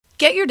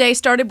Get your day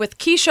started with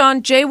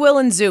Keyshawn, J. Will,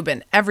 and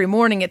Zubin every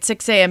morning at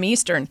 6 a.m.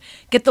 Eastern.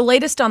 Get the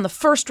latest on the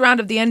first round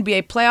of the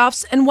NBA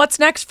playoffs and what's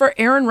next for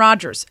Aaron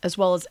Rodgers, as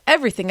well as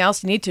everything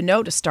else you need to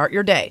know to start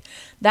your day.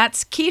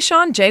 That's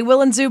Keyshawn, J. Will,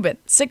 and Zubin,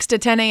 6 to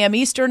 10 a.m.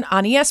 Eastern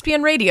on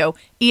ESPN Radio,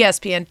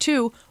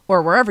 ESPN2,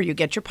 or wherever you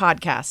get your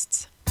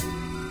podcasts.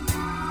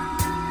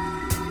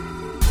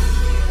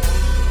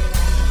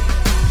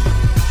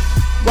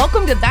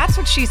 Welcome to That's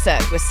What She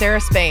Said with Sarah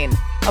Spain,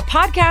 a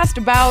podcast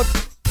about,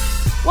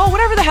 well,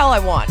 whatever the hell I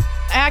want.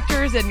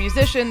 Actors and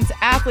musicians,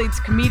 athletes,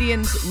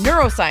 comedians,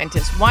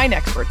 neuroscientists, wine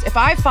experts. If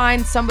I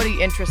find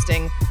somebody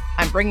interesting,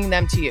 I'm bringing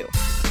them to you.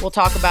 We'll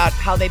talk about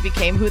how they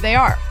became who they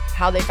are,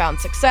 how they found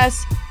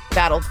success,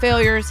 battled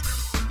failures,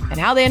 and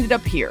how they ended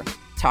up here,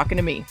 talking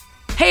to me.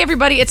 Hey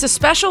everybody, it's a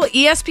special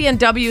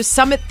ESPNW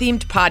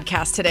Summit-themed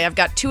podcast today. I've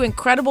got two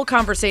incredible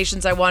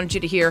conversations I wanted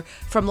you to hear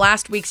from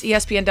last week's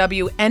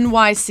ESPNW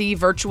NYC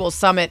Virtual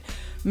Summit.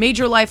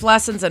 Major life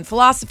lessons and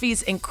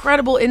philosophies,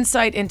 incredible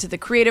insight into the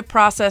creative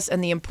process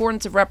and the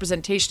importance of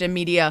representation in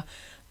media.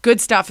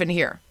 Good stuff in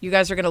here. You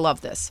guys are going to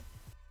love this.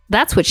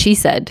 That's what she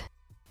said.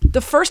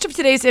 The first of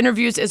today's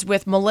interviews is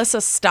with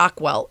Melissa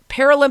Stockwell,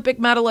 Paralympic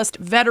medalist,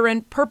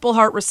 veteran, Purple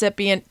Heart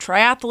recipient,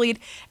 triathlete,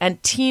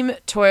 and Team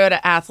Toyota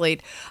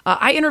athlete.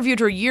 I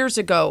interviewed her years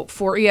ago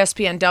for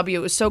ESPNW. It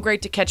was so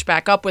great to catch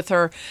back up with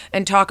her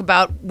and talk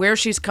about where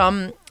she's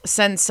come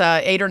since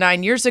 8 or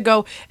 9 years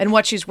ago and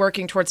what she's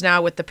working towards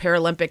now with the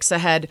Paralympics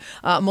ahead.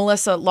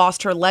 Melissa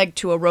lost her leg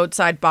to a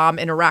roadside bomb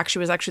in Iraq. She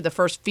was actually the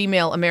first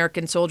female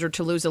American soldier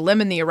to lose a limb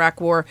in the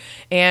Iraq War.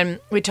 And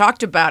we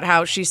talked about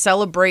how she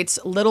celebrates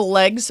Little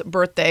Leg's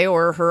birthday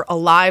or her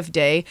Alive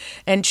Day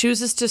and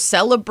chooses to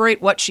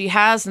celebrate what she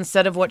has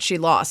instead of what she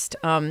lost.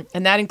 And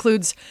that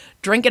includes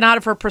drinking out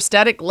of her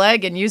prosthetic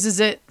leg and uses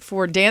it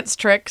for dance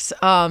tricks.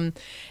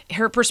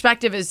 Her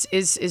perspective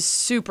is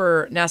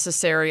super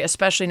necessary,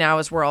 especially now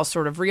as we're all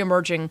sort of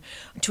reemerging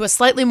to a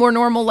slightly more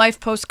normal life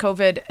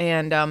post-COVID,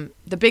 and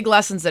the big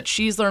lessons that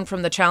she's learned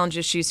from the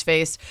challenges she's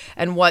faced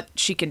and what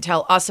she can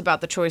tell us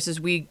about the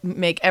choices we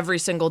make every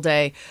single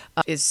day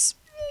is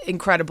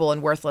incredible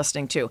and worth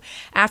listening to.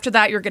 After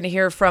that, you're going to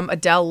hear from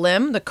Adele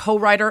Lim, the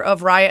co-writer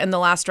of Raya and the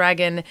Last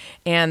Dragon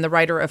and the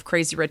writer of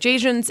Crazy Rich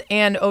Asians,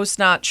 and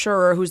Osnat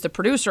Shurer, who's the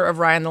producer of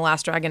Raya and the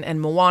Last Dragon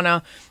and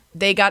Moana.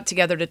 They got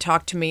together to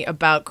talk to me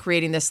about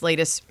creating this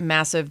latest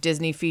massive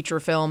Disney feature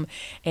film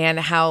and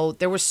how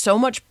there was so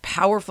much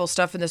powerful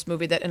stuff in this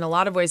movie that in a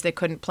lot of ways they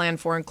couldn't plan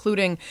for,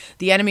 including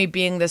the enemy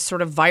being this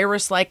sort of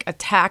virus-like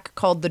attack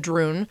called the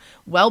Droon,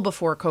 well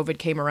before COVID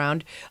came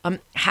around,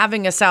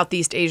 having a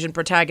Southeast Asian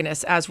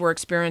protagonist as we're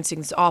experiencing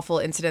these awful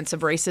incidents of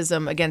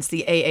racism against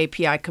the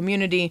AAPI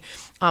community,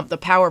 the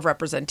power of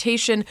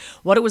representation,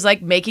 what it was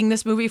like making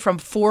this movie from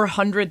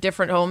 400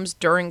 different homes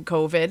during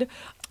COVID,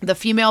 the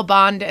female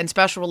bond and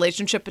special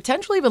relationship,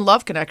 potentially even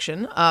love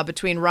connection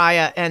between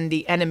Raya and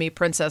the enemy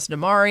Princess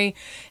Namari,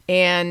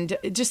 and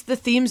just the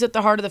themes at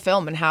the heart of the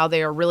film and how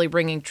they are really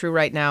ringing true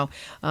right now.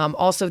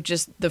 Also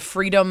just the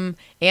freedom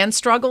and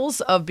struggles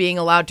of being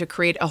allowed to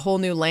create a whole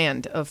new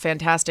land of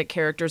fantastic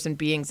characters and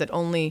beings that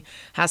only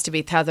has to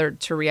be tethered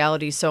to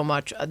reality so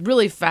much. A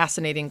really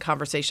fascinating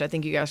conversation. I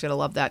think you guys are going to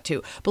love that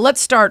too. But let's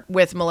start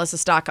with Melissa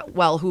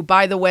Stockwell, who,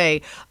 by the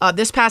way,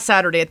 this past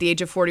Saturday at the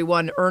age of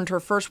 41, earned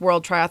her first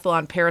World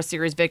Triathlon Paris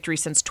Series victory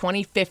since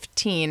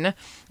 2015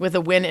 with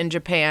a win in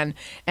Japan,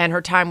 and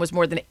her time was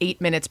more than 8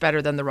 minutes better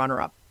than the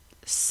runner-up.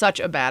 Such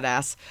a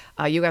badass.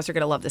 You guys are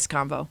going to love this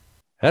convo.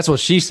 That's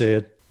what she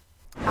said.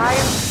 I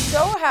am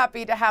so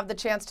happy to have the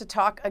chance to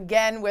talk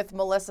again with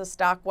Melissa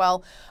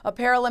Stockwell, a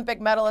Paralympic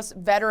medalist,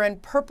 veteran,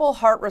 Purple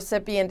Heart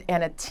recipient,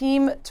 and a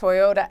Team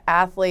Toyota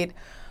athlete.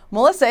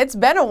 Melissa, it's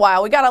been a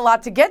while. We got a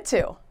lot to get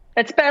to.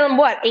 It's been,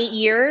 8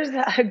 years?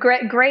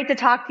 Great to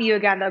talk to you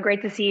again, though.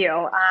 Great to see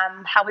you.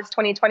 How was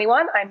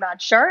 2021? I'm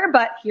not sure,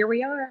 but here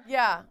we are.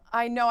 Yeah,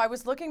 I know. I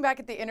was looking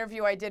back at the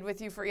interview I did with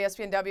you for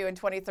ESPNW in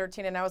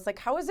 2013, and I was like,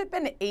 how has it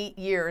been 8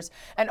 years?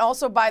 And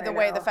also, by the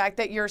way, the fact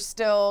that you're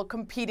still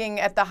competing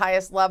at the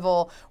highest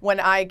level when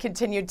I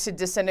continued to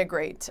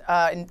disintegrate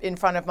in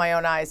front of my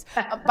own eyes.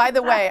 By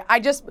the way,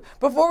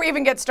 before we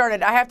even get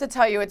started, I have to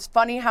tell you, it's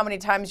funny how many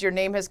times your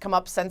name has come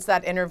up since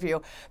that interview,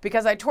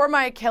 because I tore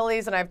my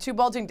Achilles and I have 2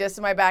 bulging discs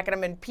in my back and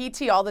I'm in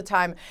PT all the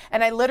time.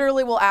 And I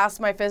literally will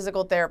ask my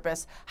physical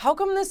therapist, how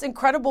come this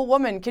incredible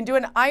woman can do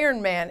an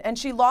Ironman and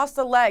she lost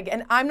a leg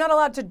and I'm not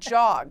allowed to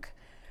jog?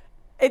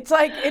 It's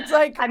like.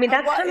 I mean,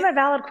 that's kind of a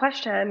valid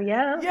question.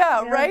 Yeah.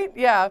 Yeah. Right.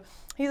 Yeah.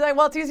 He's like,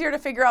 well, it's easier to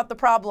figure out the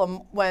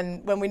problem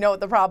when we know what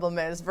the problem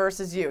is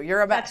versus you.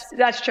 You're a mess.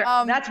 That's true.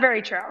 That's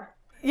very true.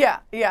 Yeah.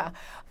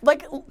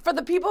 Like, for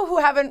the people who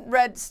haven't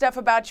read stuff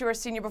about you or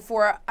seen you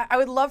before, I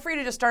would love for you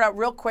to just start out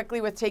real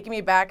quickly with taking me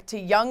back to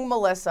young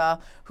Melissa,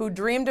 who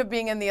dreamed of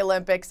being in the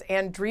Olympics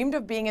and dreamed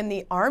of being in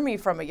the Army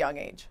from a young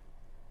age.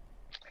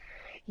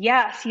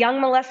 Yes, young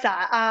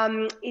Melissa.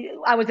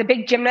 I was a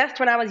big gymnast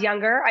when I was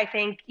younger. I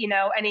think,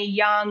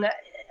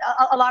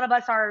 a lot of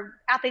us are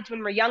athletes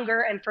when we're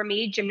younger. And for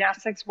me,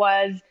 gymnastics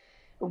was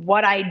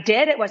what I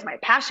did. It was my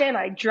passion.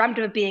 I dreamt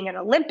of being an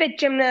Olympic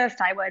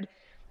gymnast. I would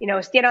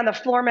stand on the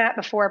floor mat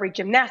before every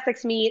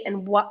gymnastics meet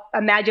and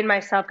imagine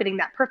myself getting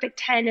that perfect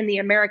 10 in the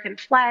American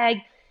flag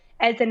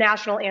as the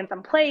national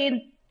anthem played.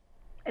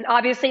 And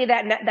obviously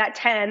that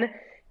 10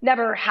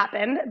 never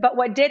happened. But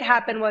what did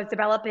happen was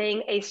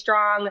developing a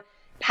strong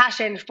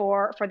passion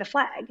for the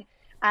flag.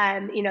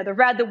 The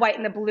red, the white,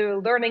 and the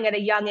blue, learning at a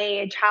young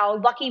age how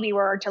lucky we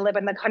were to live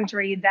in the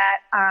country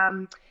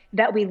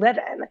that we live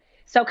in.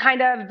 So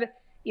kind of,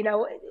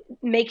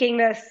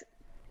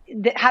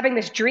 having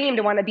this dream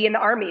to want to be in the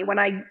Army. When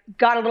I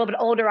got a little bit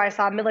older, I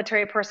saw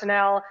military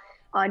personnel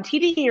on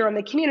TV or in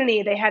the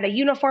community. They had a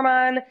uniform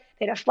on,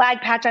 they had a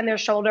flag patch on their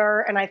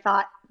shoulder. And I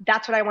thought,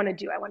 that's what I want to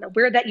do. I want to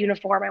wear that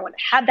uniform. I want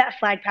to have that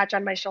flag patch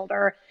on my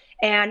shoulder,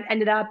 and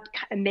ended up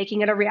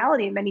making it a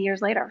reality many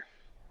years later.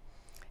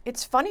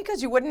 It's funny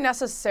because you wouldn't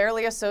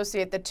necessarily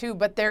associate the two,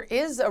 but there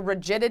is a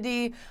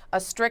rigidity, a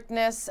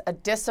strictness, a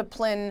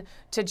discipline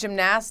to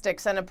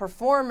gymnastics and a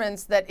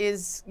performance that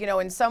is,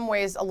 in some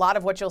ways, a lot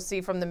of what you'll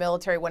see from the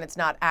military when it's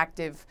not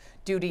active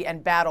duty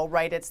and battle,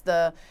 right? It's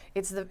the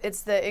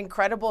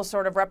incredible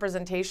sort of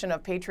representation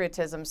of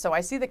patriotism. So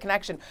I see the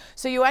connection.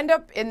 So you end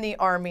up in the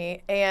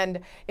Army, and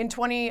in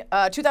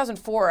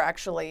 2004,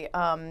 actually,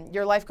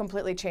 your life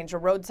completely changed. A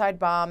roadside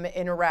bomb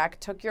in Iraq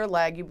took your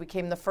leg. You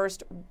became the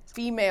first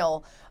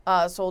female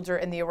soldier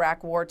in the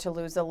Iraq War to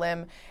lose a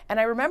limb.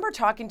 And I remember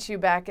talking to you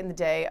back in the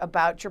day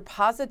about your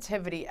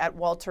positivity at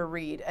Walter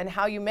Reed and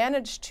how you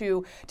managed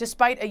to,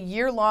 despite a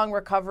year-long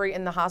recovery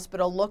in the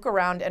hospital, look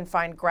around and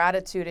find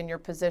gratitude in your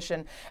position.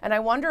 And I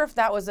wonder if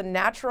that was a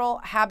natural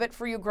habit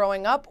for you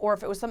growing up, or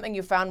if it was something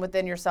you found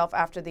within yourself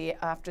after the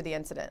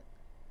incident.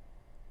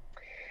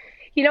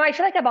 I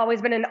feel like I've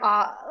always been an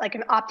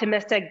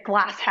optimistic,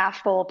 glass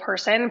half full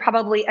person,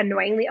 probably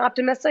annoyingly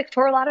optimistic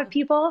for a lot of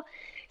people.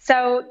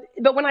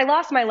 But when I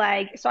lost my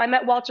leg, so I'm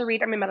at Walter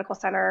Reed Army Medical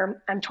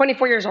Center. I'm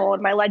 24 years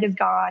old. My leg is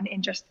gone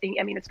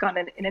it's gone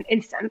in an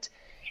instant.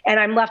 And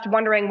I'm left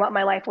wondering what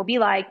my life will be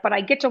like. But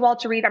I get to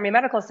Walter Reed Army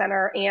Medical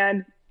Center,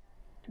 and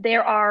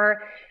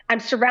I'm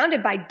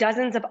surrounded by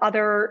dozens of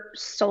other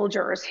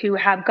soldiers who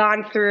have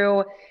gone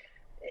through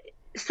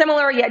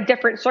similar yet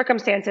different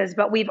circumstances.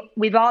 But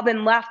we've all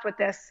been left with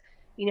this,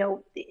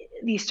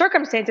 these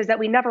circumstances that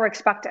we never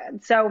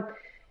expected. So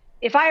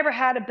if I ever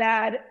had a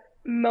bad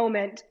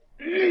moment,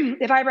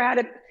 if I ever had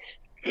a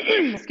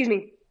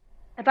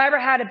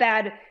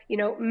bad,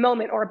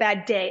 moment or a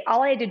bad day,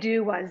 all I had to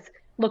do was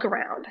look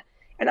around.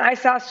 And I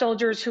saw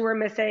soldiers who were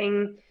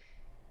missing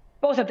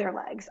both of their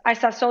legs. I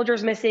saw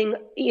soldiers missing,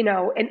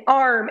 an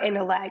arm and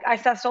a leg. I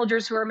saw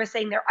soldiers who were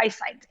missing their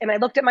eyesight. And I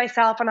looked at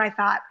myself and I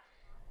thought,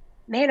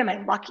 man, am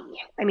I lucky?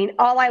 I mean,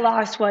 all I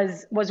lost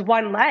was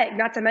one leg,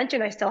 not to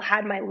mention I still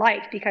had my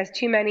life, because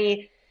too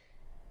many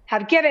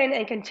have given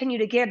and continue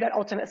to give that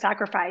ultimate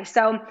sacrifice.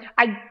 So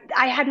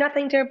I had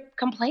nothing to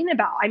complain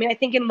about. I mean, I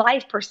think in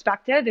life,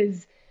 perspective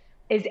is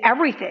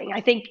everything.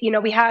 I think,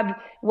 we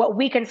have what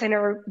we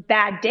consider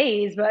bad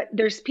days, but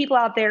there's people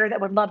out there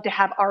that would love to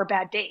have our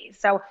bad days.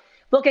 So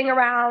looking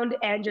around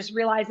and just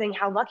realizing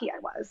how lucky I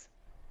was.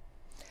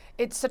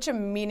 It's such a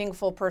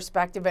meaningful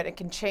perspective, and it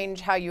can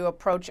change how you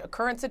approach a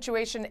current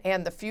situation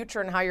and the future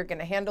and how you're going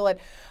to handle it.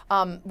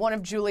 One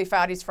of Julie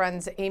Foudy's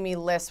friends, Amy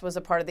Liss, was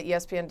a part of the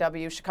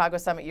ESPNW Chicago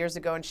Summit years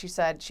ago, and she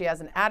said she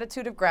has an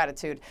attitude of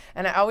gratitude.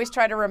 And I always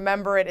try to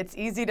remember it. It's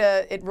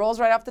it rolls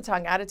right off the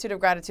tongue, attitude of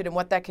gratitude, and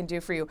what that can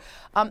do for you.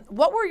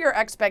 What were your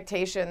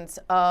expectations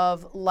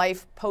of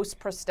life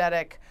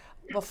post-prosthetic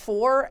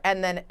before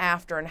and then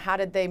after, and how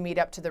did they meet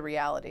up to the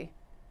reality?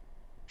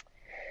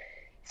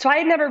 So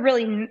I never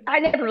really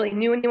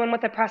knew anyone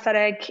with a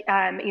prosthetic,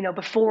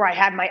 before I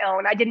had my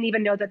own. I didn't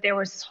even know that there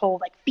was this whole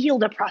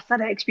field of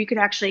prosthetics. You could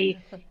actually,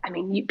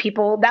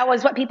 that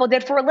was what people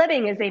did for a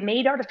living, is they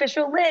made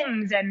artificial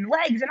limbs and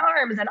legs and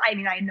arms. And I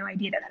had no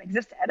idea that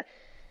existed.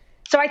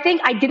 So I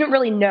think I didn't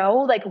really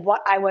know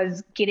what I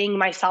was getting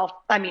myself.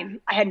 I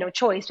had no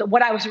choice, but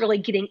what I was really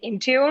getting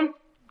into.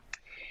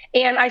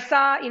 And I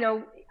saw,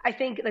 I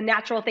think the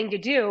natural thing to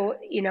do,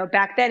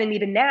 back then and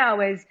even now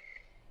is,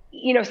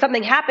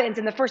 something happens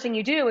and the first thing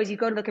you do is you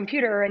go to the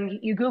computer and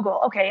you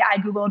Google, okay, I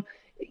Googled,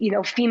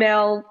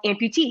 female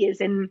amputees,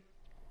 and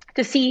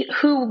to see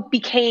who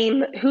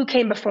came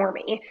before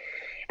me.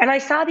 And I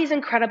saw these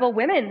incredible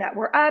women that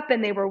were up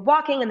and they were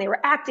walking and they were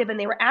active and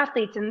they were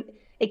athletes. And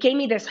it gave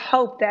me this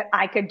hope that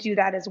I could do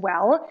that as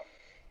well.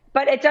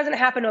 But it doesn't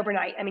happen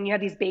overnight. You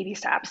have these baby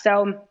steps.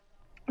 So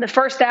the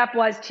first step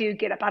was to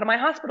get up out of my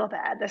hospital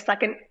bed. The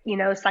second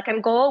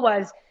goal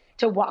was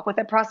to walk with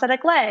a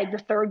prosthetic leg. The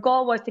third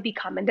goal was to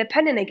become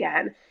independent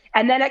again.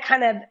 And then it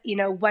kind of,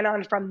 went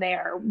on from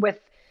there with,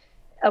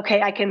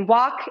 okay, I can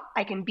walk,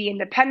 I can be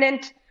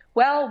independent.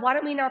 Well, why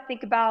don't we now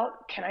think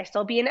about, can I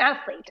still be an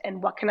athlete,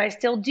 and what can I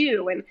still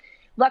do? And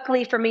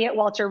luckily for me at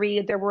Walter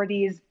Reed, there were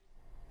these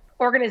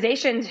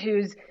organizations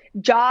whose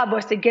job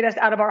was to get us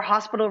out of our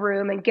hospital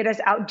room and get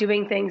us out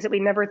doing things that we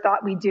never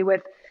thought we'd do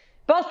with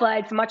both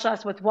legs, much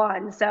less with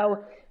one.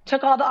 So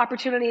took all the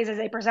opportunities as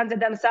they presented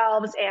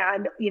themselves,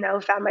 and,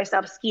 found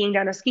myself skiing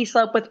down a ski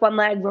slope with one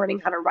leg, learning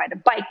how to ride a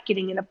bike,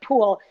 getting in a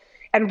pool.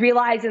 and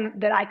realizing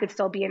that I could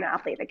still be an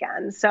athlete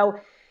again. So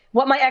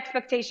what my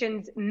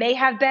expectations may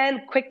have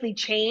been quickly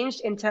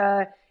changed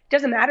into,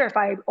 doesn't matter if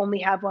I only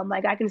have one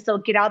leg, I can still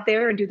get out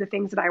there and do the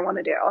things that I want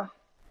to do.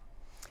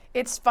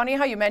 It's funny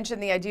how you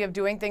mentioned the idea of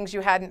doing things you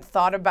hadn't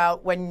thought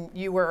about when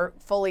you were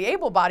fully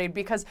able-bodied,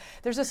 because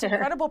there's this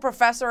incredible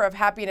professor of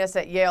happiness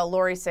at Yale,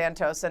 Laurie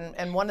Santos,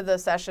 and one of the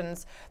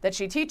sessions that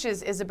she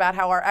teaches is about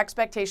how our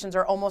expectations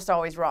are almost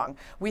always wrong.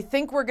 We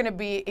think we're going to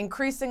be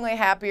increasingly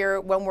happier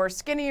when we're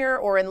skinnier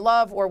or in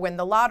love or win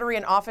the lottery,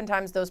 and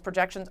oftentimes those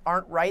projections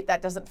aren't right.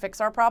 That doesn't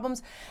fix our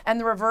problems. And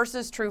the reverse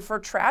is true for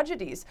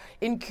tragedies,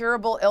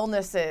 incurable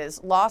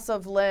illnesses, loss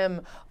of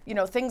limb,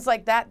 things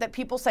like that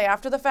people say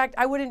after the fact,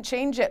 I wouldn't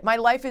change it. My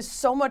life is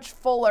so much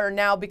fuller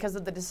now because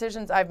of the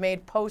decisions I've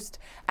made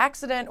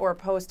post-accident or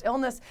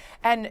post-illness.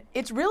 And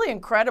it's really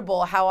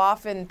incredible how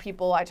often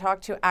people I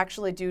talk to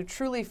actually do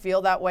truly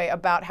feel that way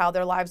about how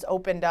their lives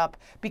opened up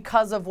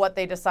because of what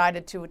they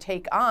decided to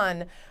take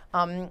on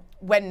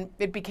when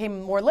it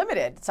became more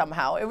limited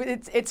somehow.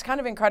 It's kind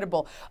of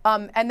incredible.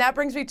 And that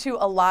brings me to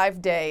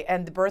Alive Day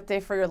and the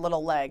birthday for your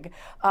little leg.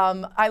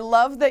 I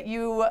love that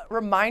you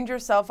remind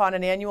yourself on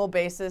an annual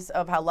basis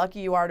of how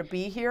lucky you are to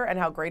be here and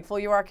how grateful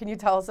you are. Can you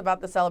tell us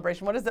about the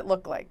celebration? What does it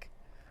look like?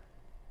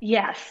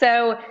 Yeah,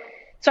 so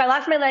I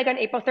lost my leg on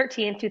April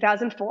 13th,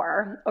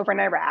 2004 over in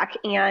Iraq.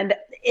 And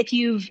if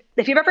you've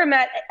ever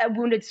met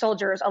wounded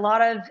soldiers, a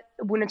lot of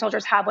wounded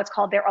soldiers have what's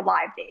called their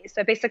Alive Days.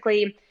 So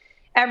basically,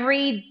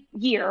 every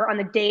year on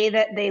the day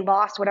that they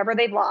lost whatever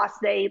they've lost,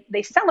 they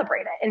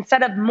celebrate it.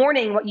 Instead of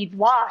mourning what you've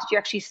lost, you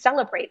actually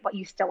celebrate what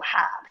you still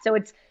have. So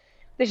it's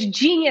this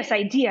genius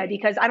idea,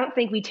 because I don't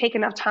think we take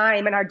enough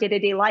time in our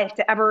day-to-day life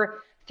to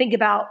ever think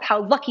about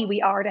how lucky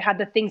we are to have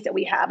the things that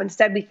we have.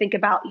 Instead, we think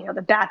about,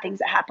 the bad things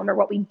that happen or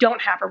what we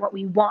don't have or what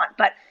we want.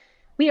 But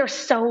we are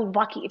so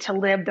lucky to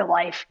live the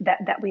life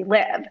that we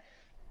live.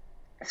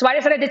 So I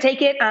decided to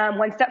take it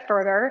one step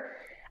further.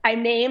 I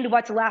named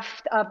what's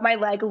left of my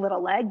leg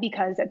Little Leg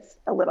because it's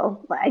a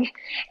little leg,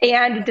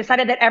 and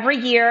decided that every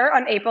year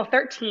on April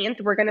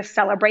 13th, we're going to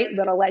celebrate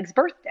Little Leg's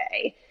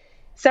birthday.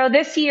 So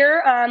this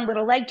year,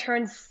 Little Leg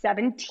turns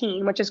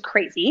 17, which is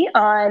crazy,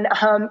 on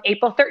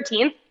April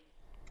 13th.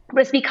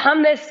 But it's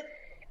become this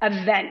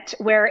event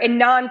where in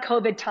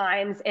non-COVID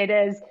times, it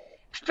is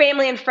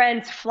family and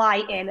friends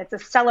fly in. It's a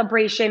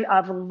celebration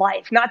of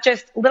life, not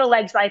just Little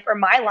Leg's life or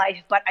my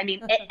life, but I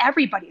mean,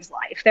 everybody's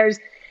life. There's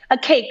a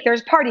cake,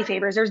 there's party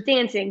favors, there's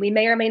dancing. We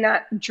may or may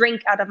not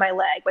drink out of my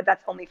leg, but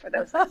that's only for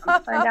those that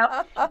want to find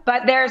out.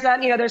 But there's,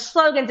 there's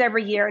slogans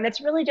every year, and it's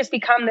really just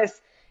become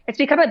it's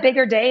become a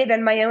bigger day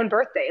than my own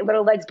birthday,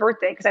 Little Leg's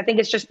birthday, because I think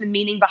it's just the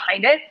meaning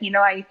behind it.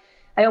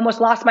 I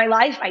almost lost my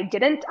life. I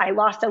didn't. I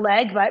lost a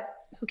leg,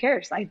 but who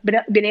cares? I've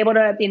been able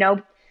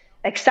to,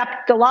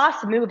 accept the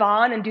loss, move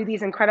on, and do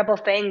these incredible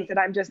things that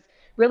I'm just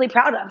really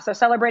proud of. So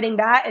celebrating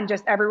that and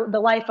just the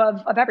life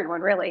of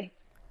everyone, really.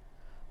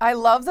 I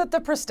love that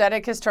the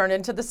prosthetic has turned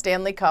into the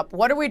Stanley Cup.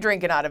 What are we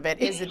drinking out of it?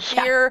 Is it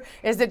beer?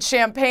 Is it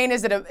champagne?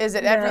 Is it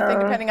everything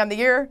depending on the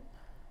year?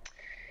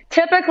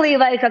 Typically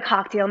like a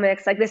cocktail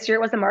mix. Like this year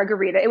it was a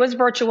margarita. It was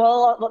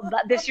virtual.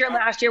 This year and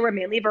last year were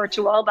mainly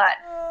virtual, but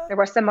there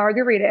was some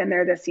margarita in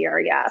there this year,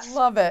 yes.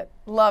 Love it.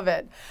 Love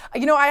it.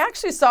 I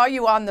actually saw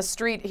you on the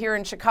street here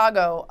in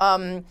Chicago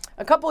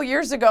a couple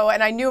years ago,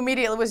 and I knew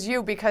immediately it was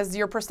you because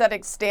your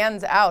prosthetic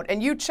stands out.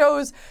 And you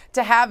chose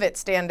to have it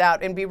stand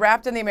out and be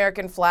wrapped in the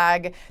American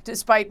flag,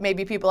 despite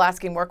maybe people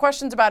asking more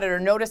questions about it or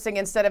noticing,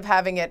 instead of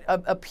having it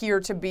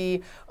appear to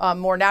be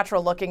more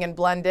natural looking and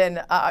blend in.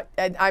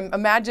 And I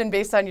imagine,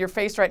 based on your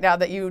face right now,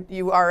 that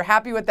you are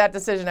happy with that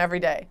decision every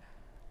day.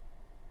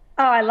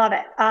 Oh, I love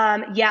it.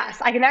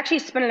 Yes, I can actually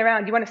spin it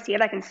around. Do you want to see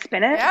it? I can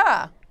spin it.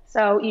 Yeah.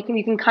 So you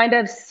can kind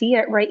of see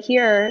it right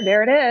here.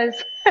 There it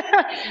is.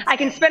 I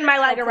can spin my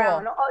leg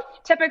around. Oh,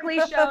 typically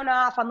shown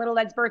off on Little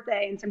Leg's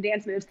birthday and some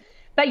dance moves.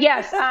 But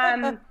yes,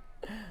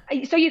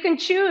 so you can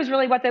choose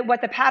really what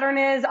the pattern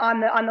is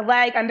on the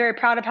leg. I'm very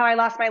proud of how I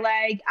lost my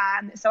leg.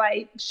 So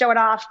I show it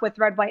off with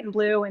red, white, and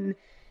blue, and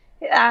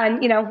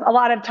a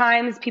lot of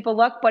times people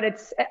look, but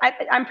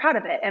I'm proud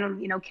of it. And,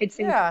 kids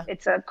think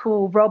it's a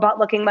cool robot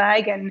looking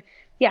leg. And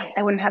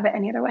I wouldn't have it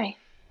any other way.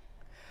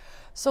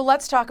 So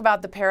let's talk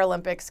about the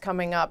Paralympics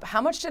coming up.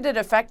 How much did it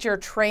affect your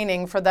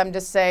training for them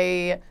to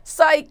say,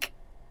 psych,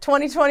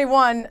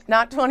 2021,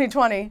 not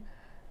 2020?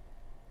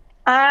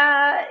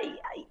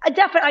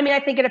 Definitely. I mean, I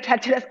think it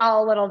affected us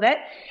all a little bit.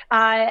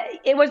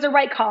 It was the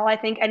right call. I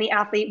think any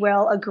athlete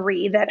will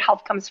agree that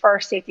health comes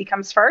first, safety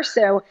comes first.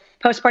 So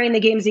postponing the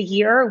games a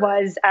year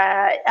was,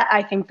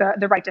 I think,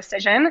 the right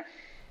decision.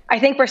 I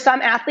think for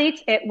some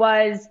athletes, it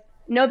was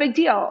no big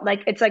deal.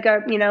 Like, it's like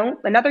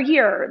another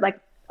year, like,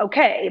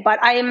 okay.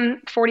 But I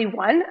am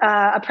 41,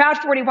 a proud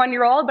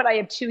 41-year-old, but I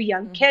have two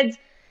young kids.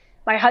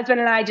 My husband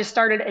and I just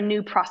started a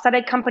new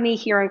prosthetic company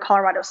here in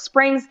Colorado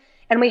Springs.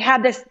 And we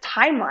had this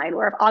timeline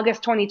where if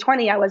August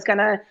 2020, I wasn't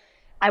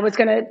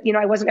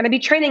going to be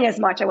training as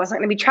much. I wasn't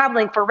going to be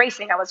traveling for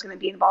racing. I was going to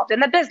be involved in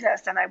the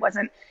business, and I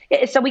wasn't.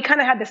 So we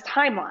kind of had this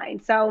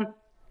timeline. So,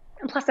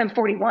 and plus I'm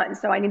 41,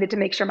 so I needed to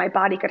make sure my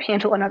body could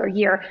handle another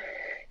year.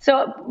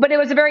 So, but it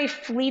was a very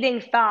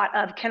fleeting thought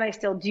of, can I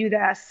still do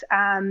this?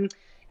 And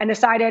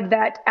decided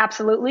that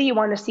absolutely you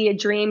want to see a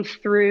dream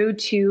through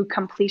to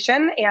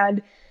completion.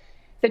 And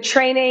the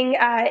training,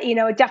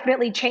 it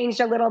definitely changed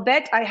a little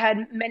bit. I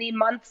had many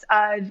months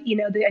of,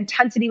 the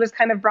intensity was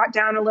kind of brought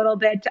down a little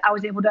bit. I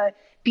was able to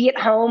be at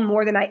home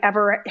more than I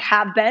ever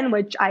have been,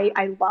 which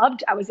I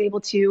loved. I was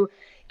able to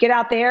get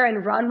out there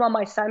and run while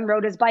my son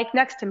rode his bike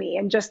next to me,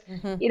 and just,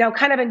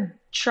 kind of in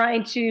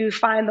trying to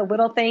find the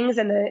little things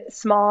and the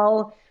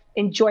small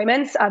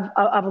enjoyments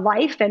of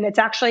life. And it's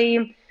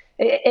actually,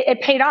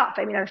 it paid off.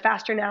 I mean, I'm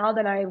faster now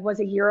than I was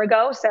a year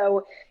ago.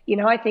 So,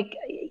 I think,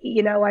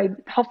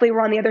 hopefully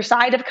we're on the other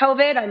side of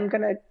COVID. I'm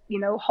going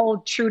to,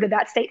 hold true to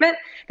that statement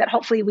that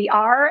hopefully we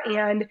are,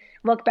 and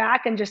look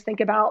back and just think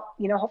about,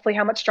 hopefully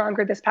how much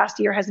stronger this past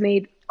year has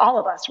made all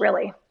of us,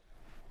 really.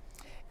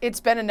 It's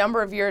been a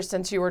number of years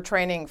since you were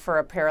training for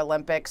a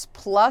Paralympics,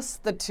 plus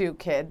the 2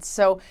 kids.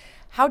 So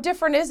how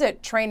different is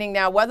it training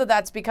now, whether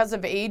that's because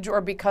of age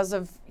or because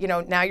of,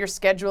 now you're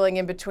scheduling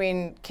in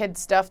between kid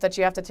stuff that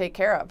you have to take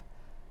care of?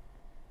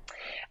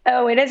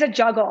 Oh, it is a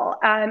juggle.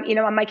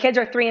 My kids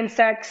are 3 and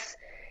 6,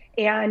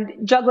 and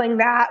juggling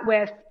that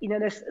with,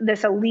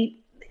 this elite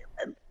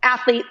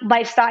athlete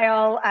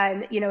lifestyle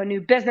and, a new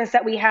business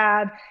that we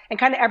have, and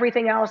kind of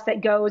everything else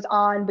that goes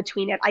on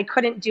between it. I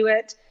couldn't do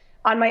it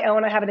on my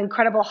own. I have an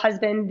incredible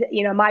husband.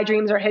 My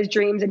dreams are his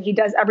dreams, and he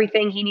does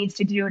everything he needs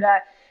to do to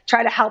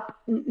try to help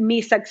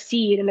me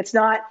succeed. And it's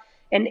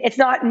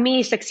not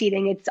me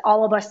succeeding. It's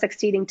all of us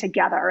succeeding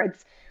together.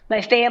 It's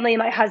my family,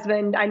 my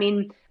husband. I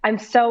mean, I'm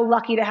so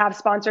lucky to have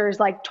sponsors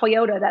like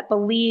Toyota that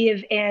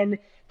believe in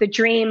the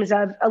dreams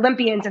of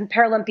Olympians and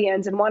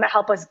Paralympians and want to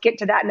help us get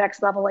to that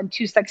next level and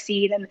to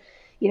succeed and,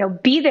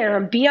 be there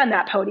and be on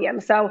that podium.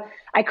 So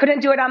I couldn't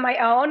do it on my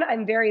own.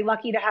 I'm very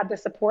lucky to have the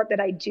support that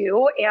I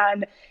do.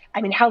 And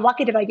I mean, how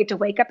lucky did I get to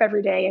wake up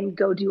every day and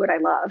go do what I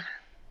love?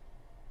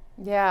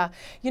 Yeah.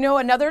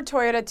 Another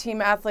Toyota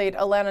team athlete,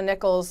 Alana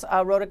Nichols,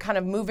 wrote a kind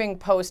of moving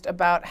post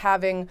about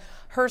having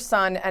her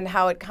son and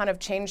how it kind of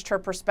changed her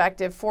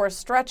perspective, for a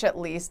stretch at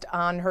least,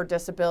 on her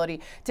disability.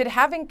 Did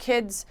having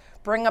kids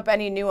bring up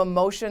any new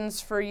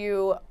emotions for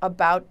you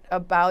about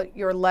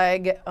your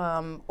leg,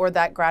 or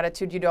that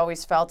gratitude you'd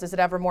always felt? Is it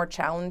ever more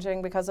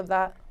challenging because of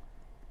that?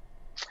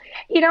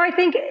 I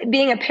think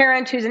being a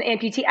parent who's an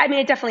amputee, I mean,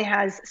 it definitely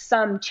has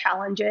some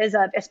challenges,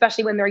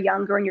 especially when they're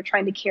younger and you're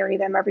trying to carry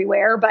them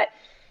everywhere. But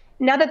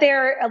now that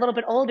they're a little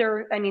bit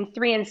older, I mean,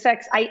 3 and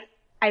 6, I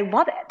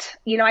love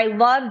it. I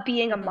love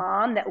being a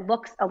mom that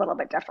looks a little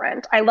bit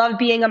different. I love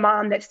being a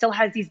mom that still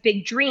has these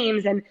big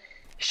dreams and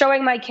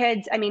showing my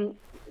kids, I mean,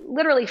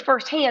 literally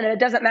firsthand, that it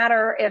doesn't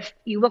matter if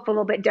you look a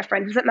little bit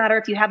different. It doesn't matter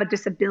if you have a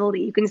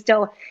disability. You can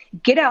still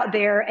get out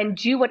there and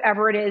do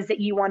whatever it is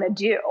that you want to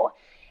do.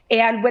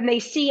 And when they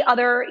see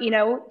other,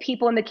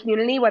 people in the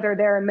community, whether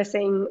they're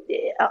missing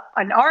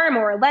an arm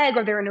or a leg,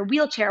 or they're in a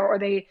wheelchair, or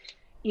they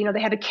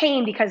have a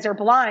cane because they're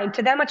blind,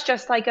 to them it's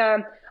just like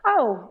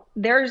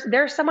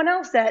there's someone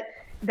else that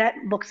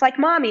looks like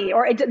mommy,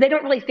 or they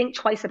don't really think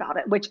twice about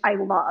it, which I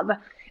love.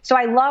 So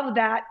I love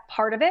that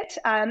part of it.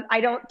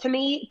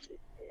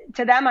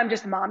 To them, I'm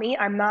just mommy.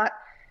 I'm not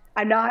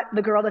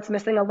the girl that's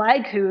missing a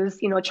leg who's,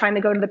 trying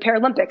to go to the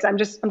Paralympics. I'm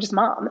just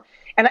mom.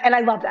 And I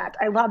love that.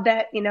 I love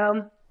that,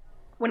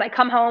 when I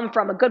come home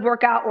from a good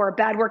workout or a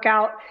bad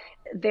workout,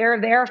 they're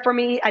there for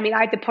me. I mean,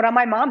 I have to put on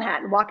my mom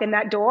hat and walk in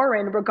that door,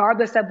 and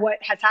regardless of what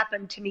has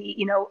happened to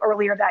me,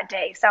 earlier that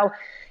day. So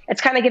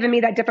it's kind of given me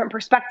that different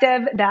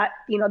perspective that,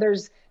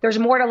 there's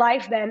more to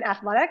life than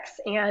athletics.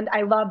 And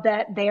I love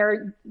that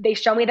they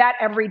show me that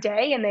every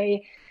day, and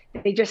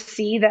they just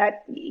see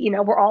that,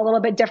 we're all a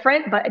little bit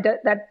different, but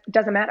that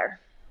doesn't matter.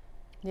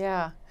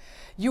 Yeah.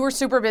 You were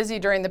super busy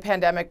during the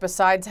pandemic.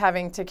 Besides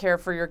having to care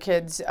for your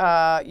kids,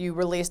 you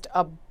released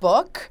a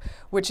book,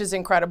 which is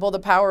incredible, The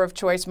Power of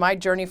Choice, My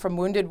Journey from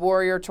Wounded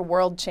Warrior to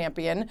World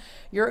Champion.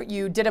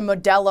 You did a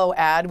Modelo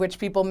ad, which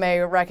people may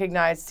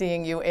recognize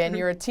seeing you in.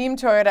 You're a Team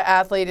Toyota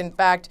athlete. In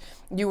fact,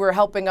 you were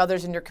helping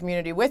others in your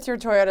community with your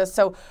Toyota.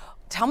 So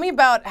tell me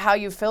about how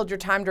you filled your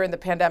time during the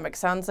pandemic.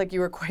 Sounds like you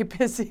were quite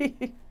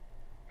busy.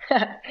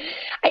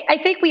 I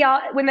think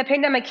when the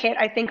pandemic hit,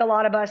 I think a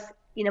lot of us,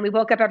 we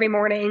woke up every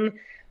morning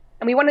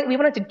and we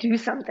wanted to do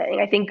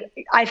something. I think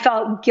I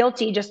felt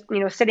guilty just,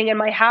 sitting in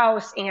my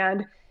house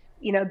and,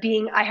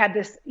 I had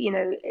this,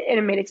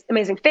 an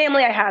amazing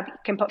family.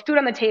 can put food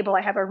on the table.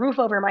 I have a roof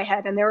over my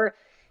head, and there were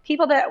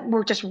people that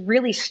were just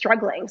really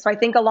struggling. So I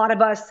think a lot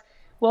of us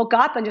woke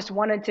up and just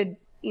wanted to,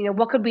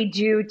 what could we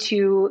do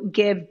to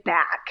give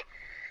back?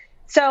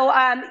 So,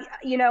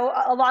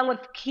 along with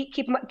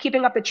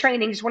keeping up the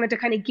training, just wanted to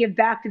kind of give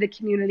back to the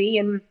community,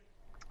 and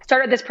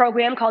started this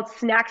program called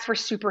Snacks for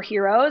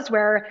Superheroes,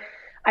 where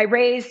I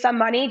raised some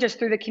money just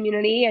through the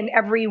community. And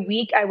every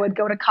week I would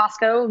go to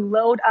Costco,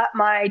 load up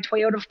my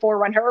Toyota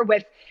 4Runner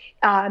with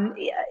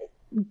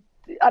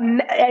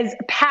as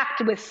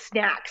packed with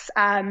snacks,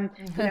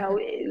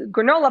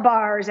 granola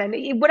bars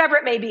and whatever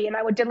it may be. And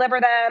I would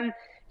deliver them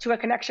to a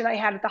connection I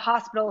had at the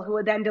hospital, who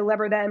would then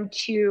deliver them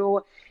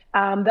to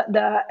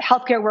the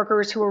healthcare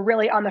workers who were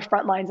really on the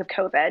front lines of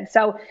COVID.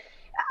 So,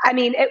 I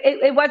mean,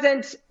 it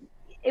wasn't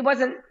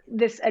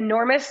this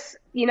enormous,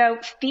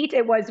 feat.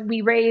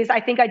 We raised, I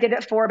think I did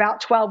it for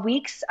about 12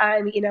 weeks,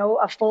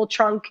 a full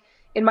trunk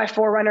in my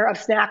 4Runner of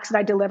snacks that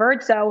I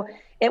delivered. So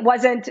it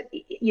wasn't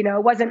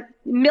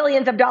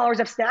millions of dollars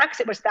of snacks.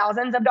 It was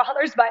thousands of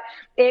dollars, but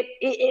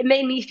it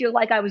made me feel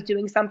like I was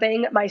doing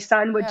something. My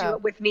son would do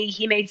it with me.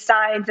 He made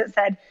signs that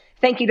said,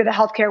 "Thank you to the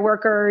healthcare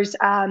workers."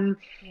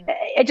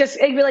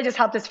 It really just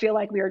helped us feel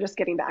like we were just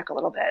giving back a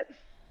little bit.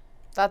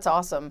 That's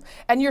awesome.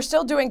 And you're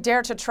still doing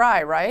Dare to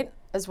Try, right,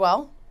 as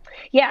well?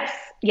 Yes.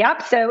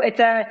 Yep. So it's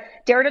a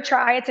Dare to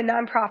Try. It's a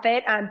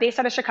nonprofit based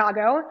out of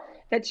Chicago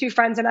that two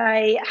friends and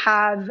I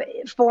have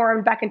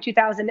formed back in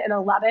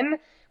 2011.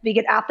 We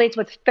get athletes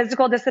with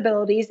physical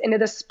disabilities into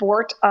the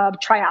sport of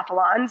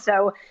triathlon.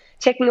 So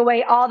taking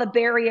away all the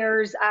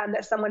barriers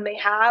that someone may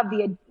have,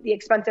 the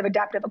expensive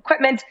adaptive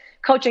equipment,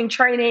 coaching,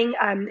 training,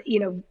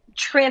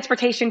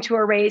 transportation to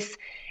a race,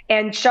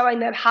 and showing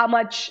them how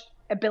much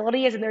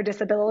ability is in their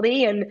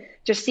disability, and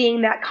just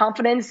seeing that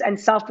confidence and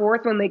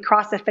self-worth when they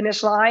cross the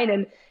finish line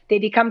and they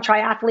become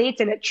triathletes,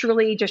 and it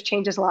truly just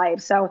changes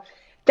lives. So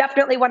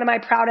definitely one of my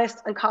proudest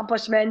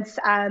accomplishments.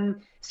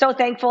 So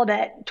thankful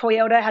that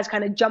Toyota has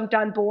kind of jumped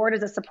on board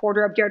as a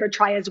supporter of Dare to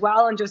Try as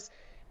well, and just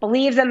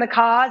believes in the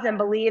cause and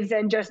believes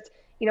in just,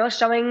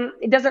 showing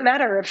it doesn't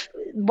matter if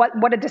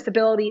what a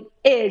disability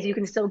is, you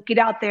can still get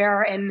out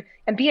there and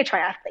be a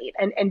triathlete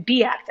and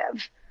be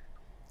active.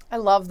 I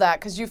love that,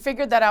 because you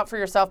figured that out for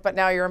yourself, but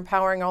now you're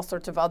empowering all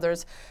sorts of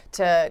others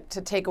to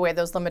take away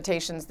those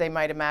limitations they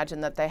might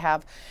imagine that they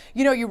have.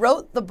 You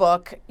wrote the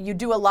book, you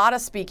do a lot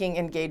of speaking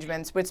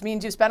engagements, which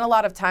means you spend a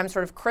lot of time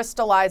sort of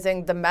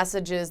crystallizing the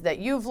messages that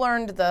you've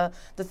learned, the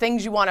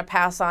things you want to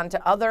pass on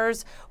to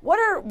others. What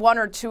are one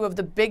or two of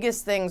the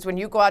biggest things when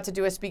you go out to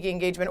do a speaking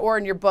engagement or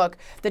in your book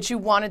that you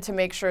wanted to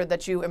make sure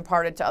that you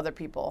imparted to other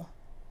people?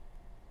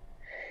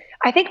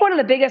 I think one of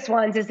the biggest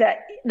ones is that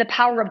the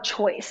power of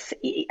choice.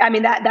 I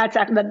mean, that's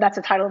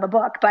the title of the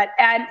book,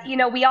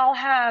 we all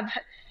have,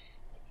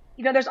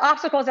 there's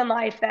obstacles in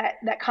life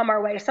that come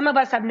our way. Some of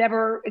us have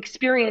never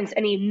experienced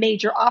any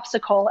major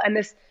obstacle. And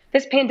this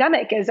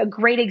pandemic is a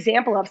great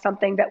example of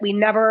something that we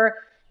never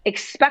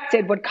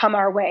expected would come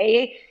our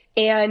way.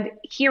 And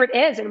here it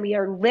is. And we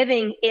are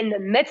living in the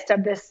midst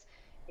of this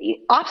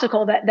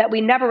obstacle that we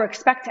never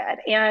expected.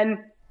 And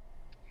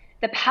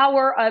the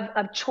power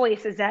of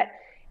choice is that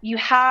you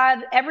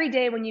have every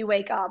day when you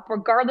wake up,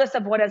 regardless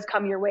of what has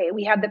come your way,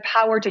 we have the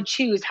power to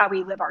choose how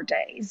we live our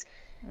days.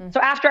 Mm-hmm.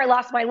 So after I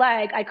lost my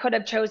leg, I could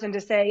have chosen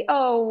to say,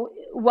 "Oh,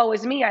 woe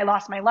is me, I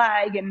lost my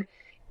leg," and,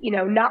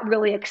 not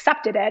really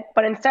accepted it.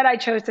 But instead I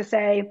chose to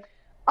say,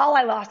 all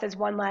I lost is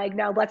one leg.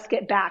 Now let's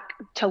get back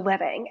to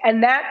living.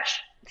 And that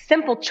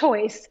simple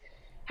choice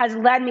has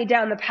led me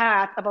down the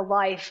path of a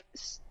life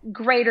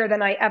greater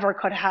than I ever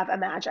could have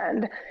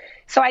imagined.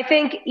 So I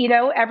think,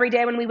 every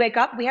day when we wake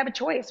up, we have a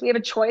choice. We have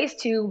a choice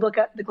to look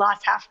at the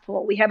glass half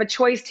full. We have a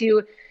choice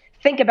to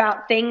think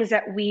about things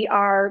that we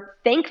are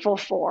thankful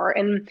for.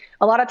 And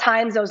a lot of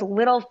times those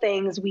little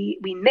things we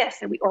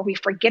miss or we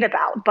forget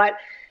about. But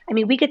I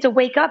mean, we get to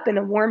wake up in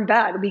a warm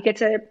bed. We get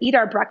to eat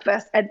our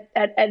breakfast at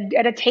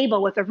a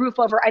table with a roof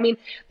over. I mean,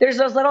 there's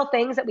those little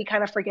things that we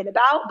kind of forget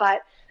about,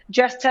 but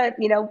just to,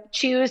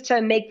 choose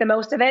to make the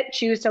most of it,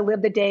 choose to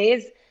live the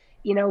days,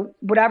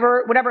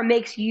 whatever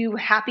makes you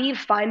happy,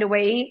 find a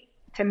way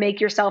to make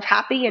yourself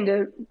happy and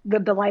to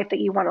live the life that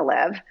you want to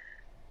live.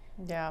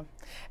 Yeah.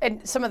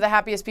 And some of the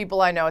happiest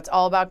people I know, it's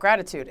all about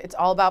gratitude. It's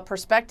all about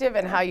perspective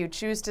and how you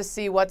choose to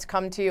see what's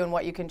come to you and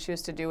what you can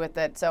choose to do with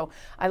it. So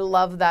I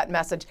love that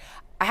message.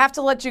 I have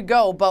to let you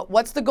go, but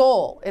what's the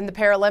goal in the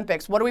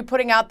Paralympics? What are we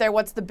putting out there?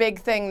 What's the big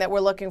thing that we're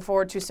looking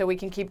forward to so we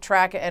can keep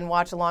track and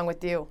watch along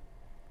with you?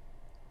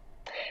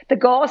 The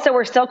goal, so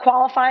we're still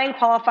qualifying.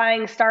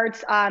 Qualifying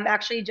starts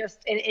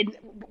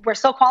we're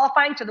still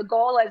qualifying. So the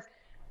goal is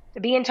to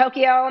be in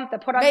Tokyo, to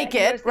put on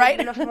the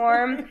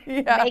uniform,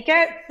 yeah. Make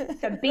it,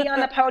 to be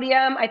on the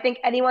podium. I think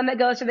anyone that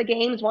goes to the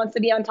games wants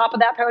to be on top of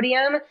that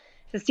podium,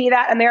 to see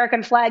that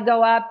American flag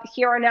go up,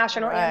 hear our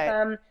national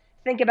anthem,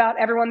 think about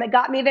everyone that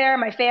got me there,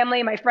 my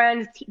family, my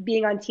friends,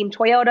 being on Team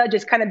Toyota,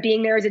 just kind of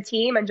being there as a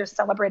team and just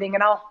celebrating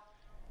it all.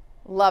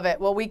 Love it.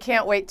 Well, we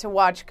can't wait to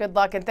watch. Good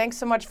luck. And thanks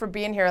so much for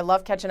being here. I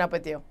love catching up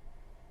with you.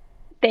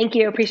 Thank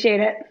you.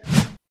 Appreciate it.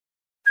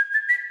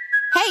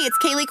 Hey, it's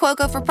Kaylee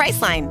Cuoco for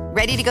Priceline.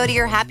 Ready to go to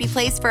your happy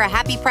place for a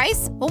happy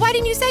price? Well, why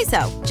didn't you say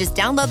so? Just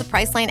download the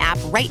Priceline app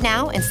right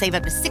now and save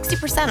up to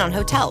 60% on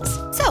hotels.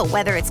 So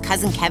whether it's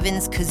Cousin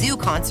Kevin's Kazoo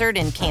Concert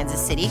in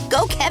Kansas City,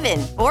 go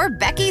Kevin, or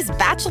Becky's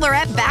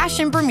Bachelorette Bash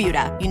in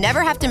Bermuda, you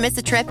never have to miss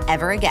a trip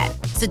ever again.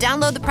 So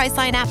download the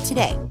Priceline app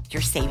today.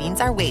 Your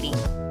savings are waiting.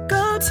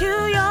 Go to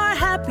your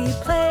happy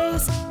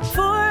place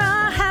for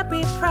a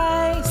happy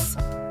price.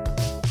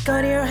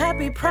 Go to your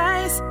happy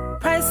price,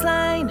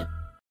 Priceline.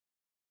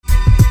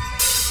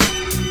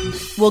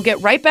 We'll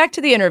get right back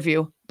to the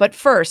interview, but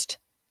first,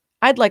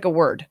 I'd like a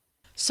word.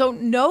 So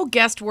no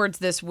guest words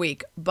this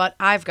week, but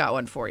I've got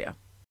one for you.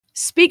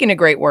 Speaking of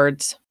great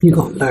words, you're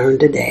going to learn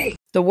today.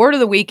 The word of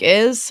the week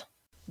is...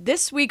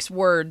 This week's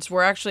words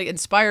were actually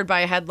inspired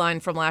by a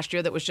headline from last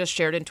year that was just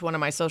shared into one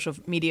of my social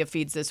media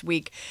feeds this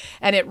week.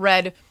 And it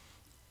read,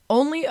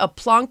 "Only a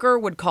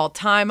plonker would call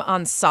time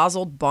on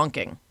sozzled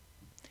bonking."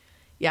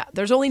 Yeah,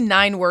 there's only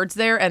 9 words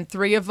there, and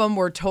 3 of them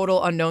were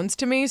total unknowns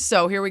to me.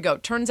 So here we go.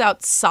 Turns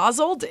out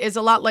sozzled is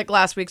a lot like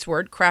last week's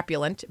word,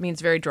 crapulent. It means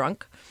very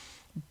drunk.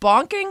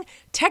 Bonking,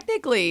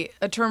 technically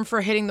a term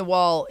for hitting the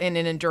wall in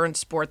an endurance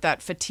sport,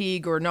 that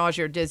fatigue or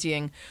nausea or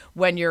dizzying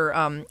when your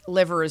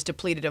liver is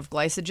depleted of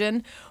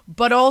glycogen.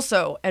 But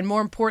also, and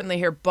more importantly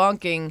here,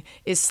 bonking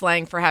is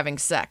slang for having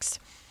sex,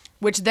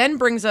 which then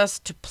brings us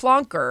to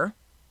plonker,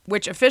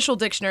 which official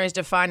dictionaries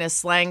define as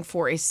slang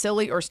for a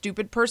silly or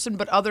stupid person,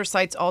 but other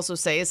sites also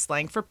say is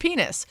slang for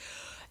penis.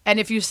 And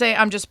if you say,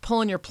 "I'm just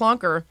pulling your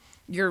plonker,"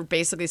 you're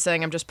basically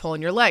saying, "I'm just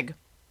pulling your leg."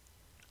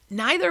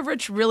 Neither of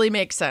which really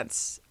makes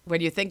sense when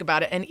you think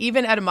about it. And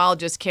even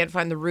etymologists can't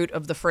find the root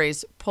of the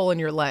phrase "pulling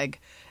your leg"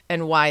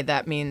 and why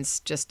that means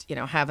just,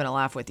 having a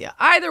laugh with you.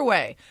 Either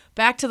way,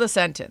 back to the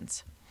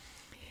sentence.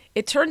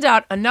 It turns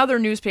out another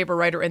newspaper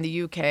writer in the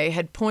UK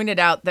had pointed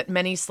out that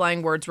many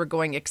slang words were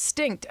going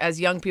extinct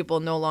as young people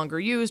no longer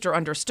used or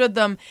understood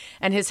them,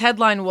 and his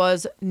headline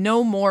was,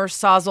 "No more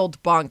sozzled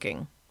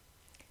bonking."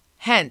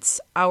 Hence,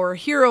 our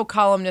hero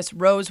columnist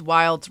Rose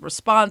Wild's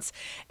response,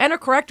 and a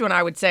correct one,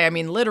 I would say. I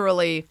mean,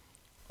 literally,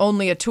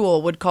 only a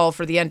tool would call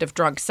for the end of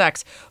drunk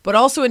sex, but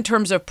also in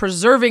terms of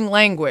preserving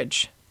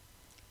language,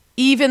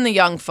 even the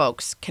young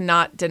folks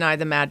cannot deny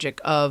the magic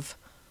of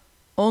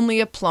 "only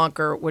a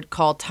plonker would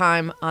call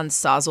time on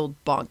sozzled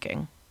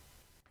bonking."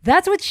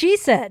 That's what she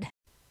said.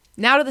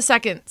 Now to the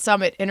second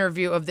Summit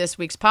interview of this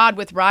week's pod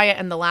with Raya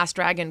and the Last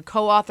Dragon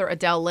co-author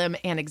Adele Lim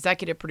and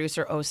executive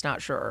producer Osnat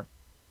Shurer.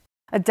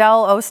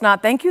 Adele,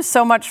 Osnat, thank you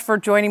so much for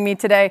joining me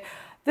today.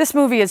 This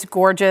movie is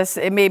gorgeous.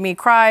 It made me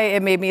cry.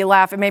 It made me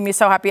laugh. It made me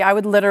so happy. I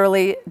would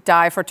literally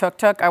die for Tuk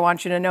Tuk. I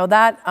want you to know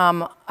that.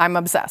 I'm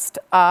obsessed.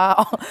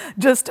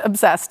 Just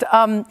obsessed.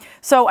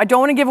 So I don't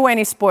want to give away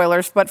any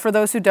spoilers, but for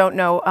those who don't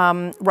know,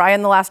 Raya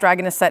and the Last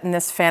Dragon is set in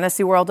this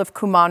fantasy world of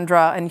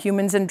Kumandra, and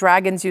humans and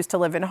dragons used to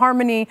live in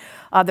harmony.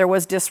 There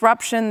was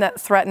disruption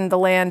that threatened the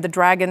land. The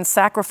dragons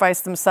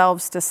sacrificed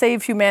themselves to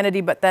save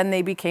humanity, but then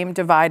they became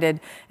divided.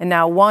 And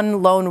now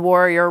one lone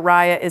warrior,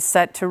 Raya, is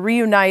set to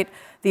reunite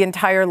the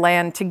entire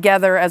land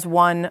together as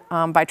one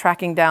by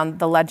tracking down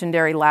the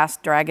legendary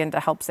Last Dragon to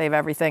help save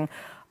everything.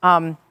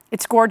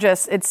 It's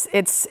gorgeous.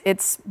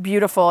 It's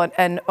beautiful.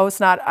 And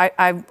Osnat,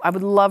 I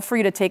would love for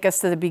you to take us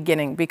to the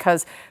beginning,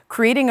 because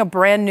creating a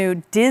brand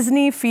new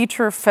Disney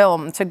feature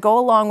film to go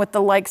along with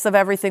the likes of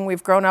everything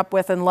we've grown up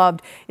with and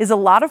loved is a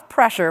lot of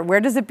pressure.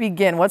 Where does it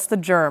begin? What's the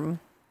germ?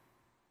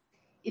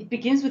 It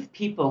begins with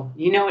people.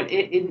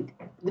 In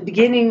the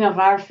beginning of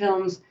our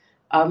films,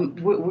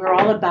 we're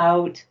all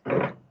about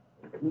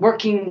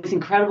working with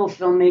incredible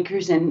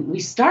filmmakers, and we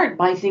start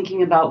by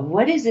thinking about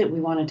what is it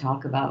we want to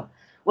talk about,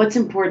 what's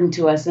important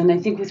to us. And I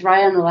think with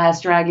Raya and the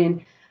Last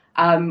Dragon,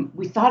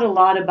 we thought a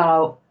lot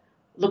about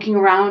looking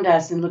around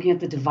us and looking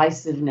at the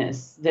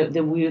divisiveness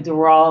that we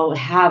all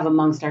have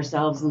amongst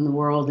ourselves in the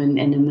world and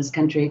in this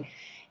country,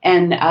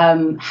 and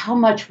how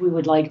much we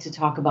would like to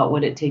talk about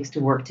what it takes to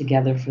work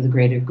together for the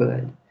greater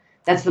good.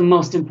 That's the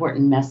most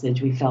important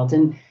message we felt.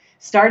 And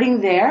starting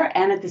there,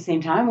 and at the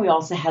same time, we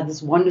also had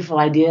this wonderful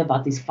idea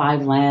about these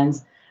 5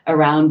 lands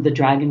around the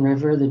Dragon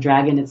River. The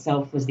dragon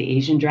itself was the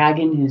Asian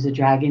dragon, who's a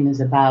dragon who's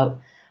about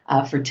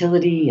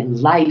fertility and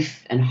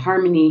life and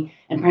harmony,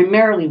 and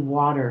primarily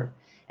water.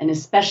 And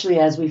especially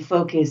as we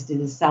focused in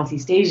the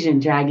Southeast Asian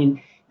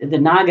dragon, the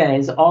Naga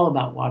is all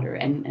about water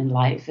and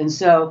life. And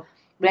so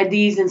we had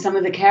these in some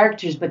of the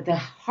characters, but the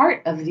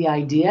heart of the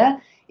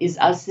idea is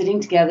us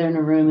sitting together in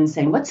a room and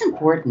saying, what's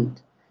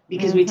important?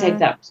 Because we take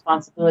that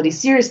responsibility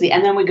seriously,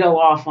 and then we go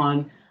off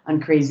on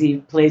crazy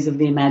plays of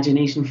the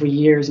imagination for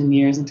years and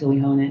years until we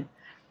hone it.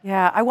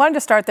 Yeah, I wanted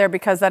to start there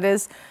because that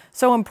is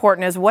so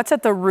important, is what's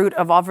at the root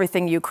of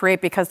everything you create,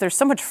 because there's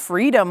so much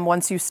freedom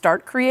once you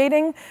start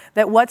creating,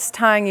 that what's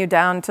tying you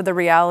down to the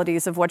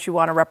realities of what you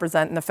want to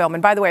represent in the film.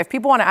 And by the way, if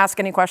people want to ask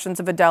any questions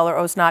of Adele or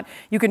Osnat,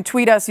 you can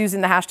tweet us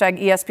using the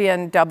hashtag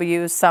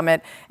ESPNW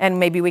Summit, and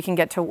maybe we can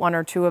get to 1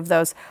 or 2 of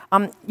those.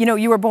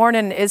 You were born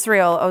in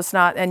Israel,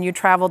 Osnat, and you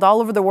traveled all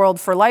over the world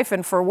for life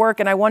and for work.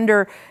 And I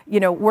wonder,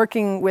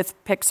 working with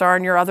Pixar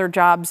and your other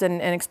jobs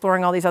and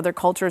exploring all these other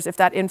cultures, if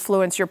that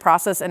influenced your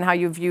process and how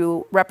you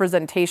view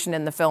representation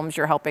in the films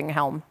you're helping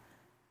helm.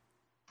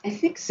 I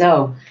think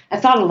so. I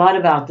thought a lot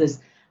about this.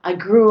 I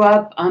grew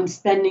up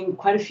spending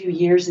quite a few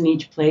years in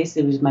each place.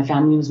 My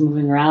family was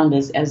moving around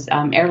as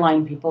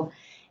airline people,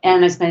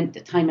 and I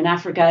spent time in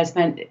Africa. I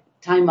spent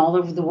time all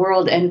over the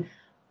world, and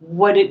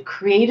what it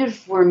created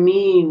for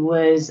me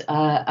was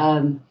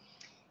a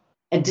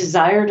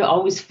desire to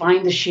always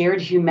find the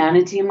shared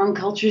humanity among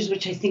cultures,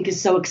 which I think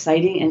is so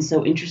exciting and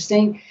so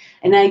interesting.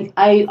 And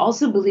I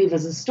also believe,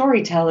 as a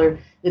storyteller,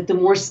 that the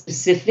more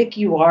specific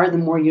you are, the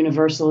more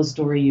universal a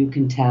story you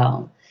can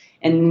tell.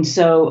 And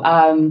so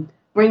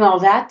bring all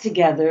that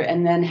together,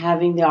 and then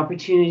having the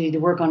opportunity to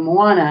work on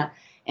Moana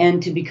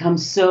and to become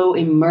so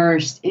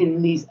immersed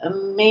in these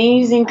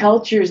amazing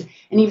cultures,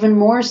 and even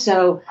more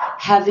so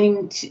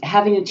having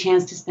a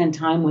chance to spend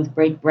time with,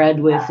 break bread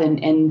with,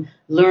 and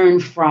learn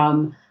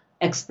from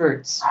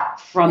experts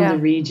from the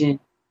region.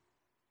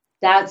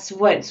 That's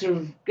what sort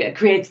of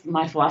creates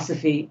my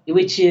philosophy,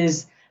 which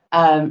is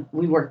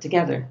we work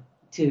together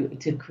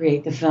to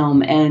create the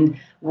film, and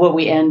what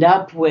we end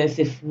up with,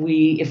 if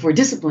we're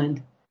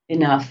disciplined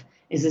enough,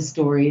 is a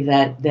story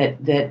that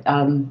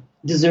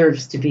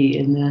deserves to be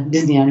in the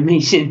Disney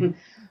animation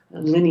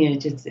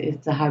lineage.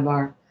 It's a high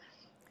bar.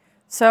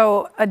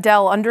 So,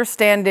 Adele,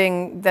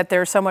 understanding that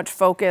there's so much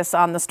focus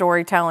on the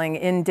storytelling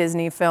in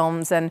Disney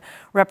films and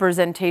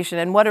representation,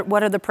 and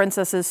what are the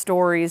princesses'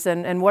 stories,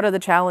 and what are the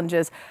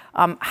challenges,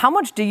 how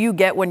much do you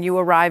get when you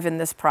arrive in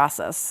this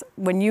process?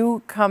 When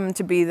you come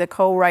to be the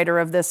co-writer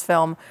of this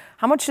film,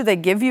 how much do they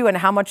give you, and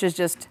how much is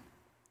just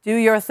do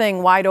your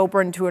thing, wide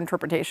open to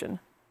interpretation?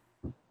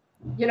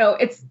 You know,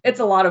 it's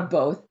a lot of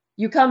both.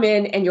 You come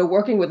in and you're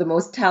working with the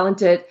most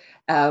talented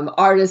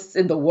artists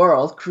in the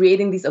world,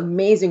 creating these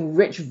amazing,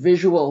 rich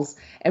visuals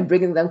and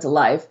bringing them to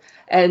life.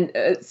 And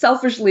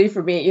selfishly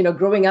for me, you know,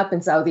 growing up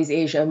in Southeast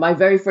Asia, my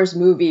very first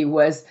movie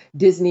was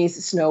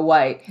Disney's Snow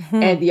White.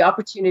 Mm-hmm. And the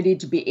opportunity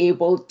to be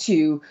able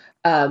to,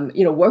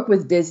 work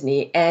with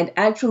Disney and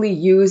actually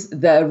use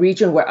the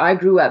region where I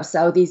grew up,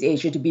 Southeast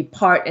Asia, to be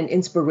part and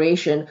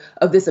inspiration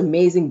of this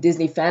amazing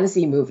Disney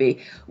fantasy movie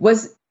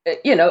was,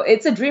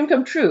 it's a dream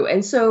come true.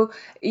 And so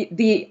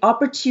the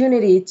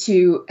opportunity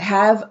to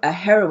have a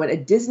heroine, a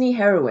Disney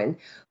heroine,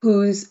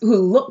 who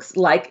looks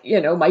like,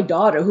 my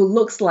daughter, who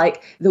looks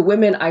like the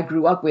women I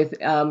grew up with,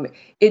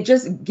 it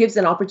just gives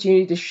an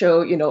opportunity to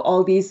show,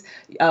 all these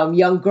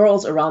young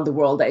girls around the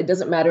world that it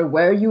doesn't matter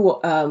where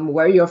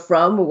you're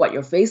from, or what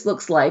your face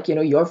looks like,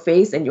 your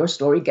face and your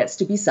story gets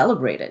to be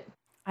celebrated.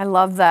 I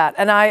love that.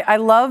 And I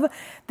love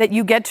that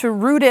you get to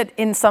root it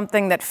in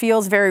something that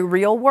feels very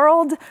real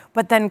world,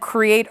 but then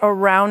create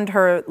around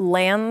her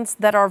lands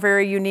that are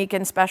very unique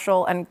and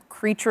special, and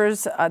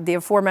creatures, the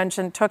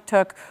aforementioned Tuk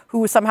Tuk,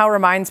 who somehow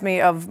reminds me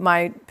of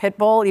my pit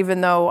bull, even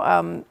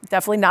though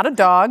definitely not a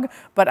dog,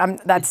 but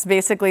that's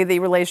basically the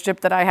relationship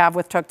that I have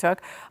with Tuk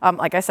Tuk.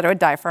 Like I said, I would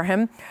die for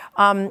him.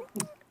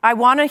 I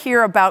want to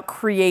hear about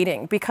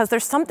creating, because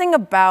there's something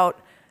about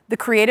the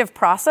creative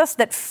process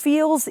that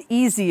feels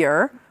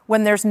easier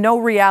when there's no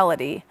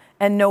reality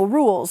and no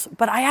rules.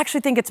 But I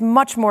actually think it's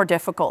much more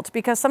difficult,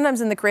 because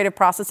sometimes in the creative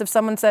process, if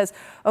someone says,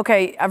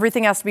 okay,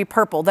 everything has to be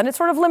purple, then it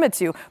sort of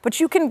limits you. But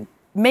you can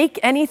make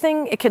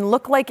anything, it can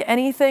look like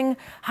anything.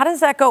 How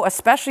does that go,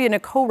 especially in a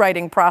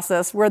co-writing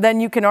process where then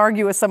you can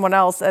argue with someone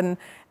else and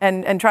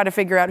try to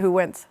figure out who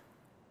wins?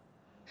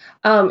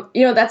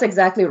 That's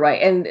exactly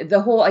right. And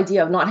the whole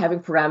idea of not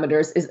having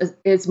parameters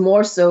is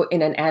more so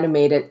in an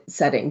animated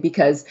setting,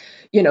 because,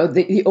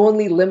 the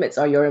only limits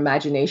are your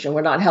imagination.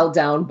 We're not held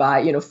down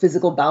by,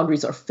 physical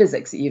boundaries or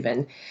physics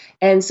even.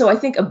 And so I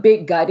think a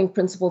big guiding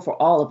principle for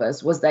all of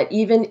us was that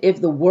even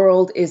if the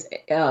world is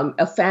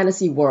a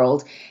fantasy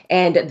world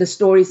and the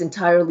story is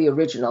entirely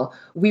original,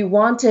 we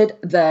wanted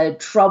the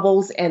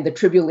troubles and the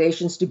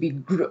tribulations to be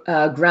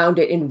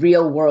grounded in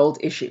real world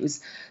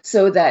issues,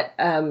 so that,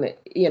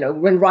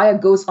 when Raya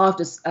goes off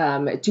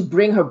to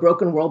bring her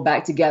broken world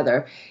back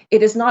together,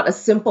 it is not a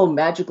simple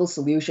magical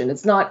solution.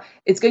 It's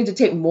going to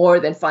take more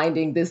than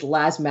finding this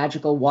last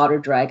magical water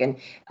dragon.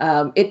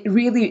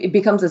 It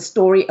becomes a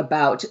story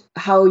about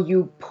how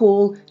you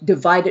pull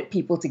divided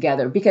people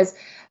together, because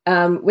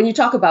when you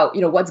talk about,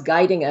 what's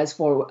guiding us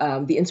for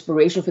the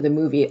inspiration for the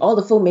movie, all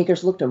the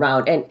filmmakers looked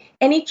around, and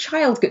any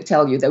child could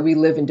tell you that we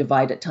live in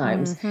divided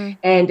times, mm-hmm.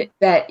 and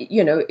that,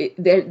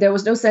 there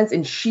was no sense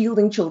in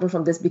shielding children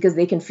from this, because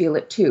they can feel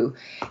it too.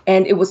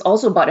 And it was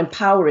also about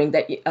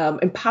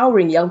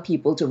empowering young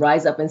people to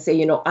rise up and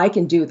say, I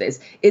can do this.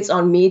 It's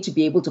on me to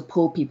be able to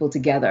pull people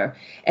together.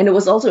 And it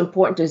was also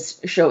important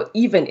to show,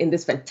 even in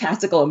this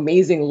fantastical,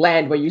 amazing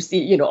land where you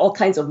see, all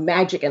kinds of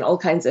magic and all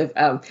kinds of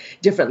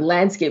different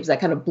landscapes that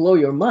kind of blow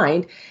your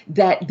mind,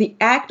 that the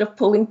act of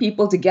pulling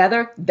people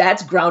together,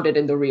 that's grounded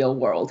in the real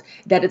world,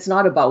 that it's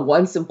not about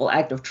one simple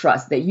act of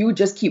trust, that you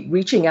just keep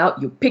reaching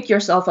out, you pick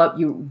yourself up,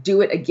 you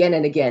do it again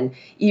and again,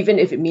 even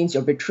if it means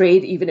you're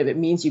betrayed, even if it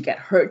means you get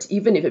hurt,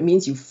 even if it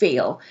means you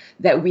fail,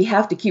 that we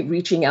have to keep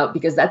reaching out,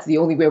 because that's the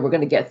only way we're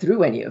going to get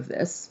through any of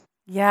this.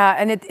 Yeah,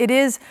 and it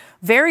is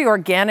very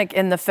organic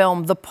in the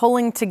film, the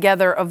pulling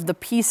together of the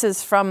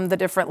pieces from the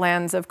different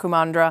lands of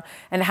Kumandra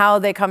and how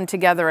they come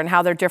together and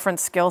how their different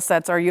skill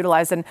sets are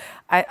utilized. And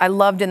I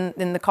loved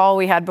in the call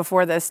we had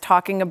before this,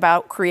 talking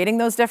about creating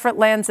those different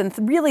lands and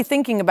really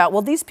thinking about,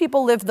 well, these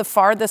people live the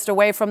farthest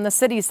away from the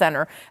city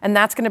center, and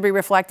that's going to be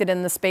reflected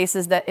in the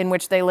spaces in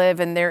which they live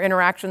and their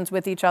interactions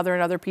with each other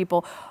and other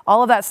people.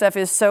 All of that stuff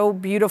is so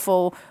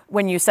beautiful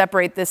when you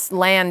separate this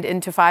land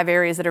into 5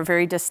 areas that are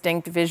very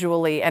distinct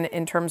visually and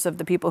in terms of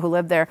the people who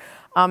live there.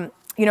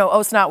 you know,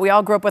 Osnat, we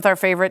all grew up with our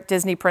favorite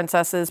Disney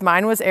princesses.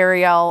 Mine was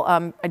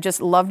Ariel. I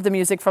just loved the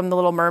music from The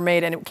Little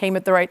Mermaid, and it came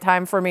at the right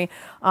time for me.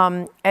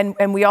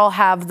 And we all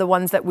have the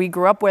ones that we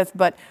grew up with,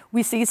 but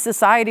we see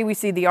society, we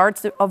see the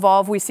arts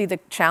evolve, we see the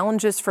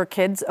challenges for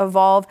kids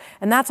evolve,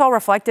 and that's all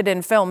reflected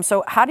in film.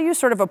 So how do you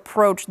sort of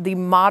approach the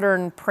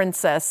modern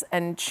princess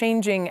and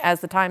changing as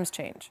the times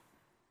change?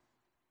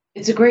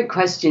 It's a great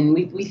question.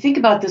 We think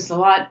about this a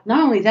lot.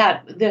 Not only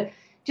that,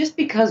 just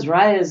because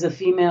Raya is a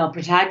female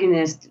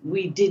protagonist,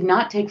 we did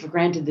not take for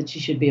granted that she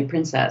should be a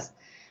princess.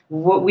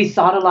 We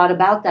thought a lot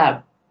about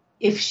that.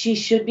 If she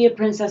should be a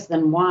princess,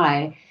 then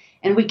why?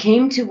 And we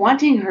came to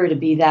wanting her to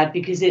be that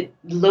because it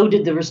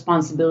loaded the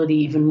responsibility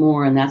even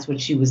more, and that's what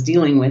she was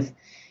dealing with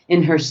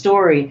in her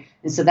story.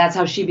 And so that's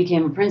how she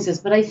became a princess.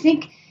 But I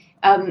think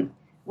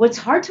what's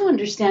hard to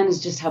understand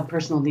is just how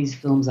personal these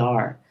films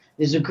are.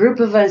 There's a group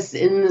of us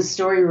in the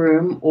story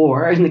room,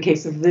 or in the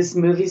case of this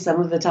movie,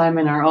 some of the time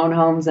in our own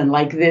homes and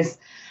like this,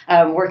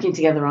 working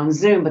together on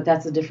Zoom, but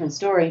that's a different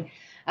story.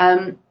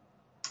 And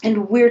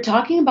we're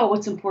talking about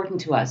what's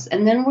important to us.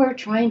 And then we're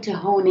trying to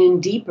hone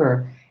in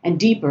deeper and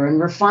deeper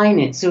and refine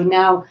it. So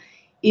now,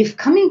 if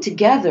coming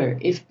together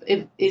if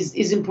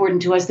is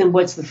important to us, then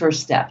what's the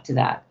first step to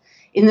that?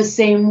 In the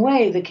same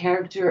way, the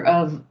character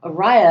of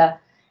Raya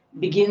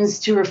begins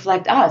to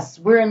reflect us.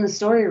 We're in the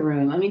story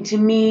room. I mean, to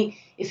me,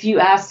 if you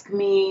ask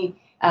me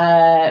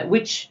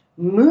which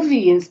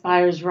movie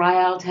inspires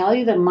Raya, I'll tell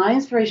you that my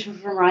inspiration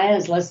from Raya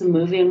is less a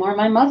movie and more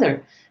my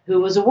mother,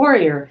 who was a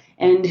warrior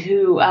and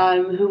who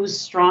was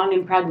strong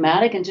and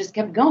pragmatic and just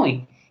kept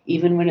going,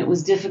 even when it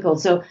was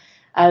difficult. So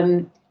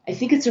I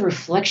think it's a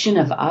reflection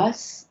of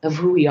us, of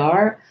who we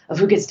are, of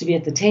who gets to be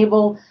at the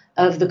table,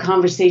 of the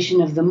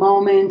conversation of the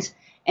moment,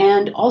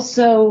 and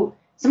also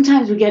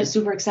sometimes we get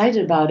super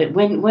excited about it.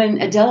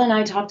 When Adele and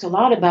I talked a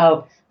lot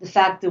about the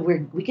fact that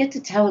we get to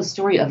tell a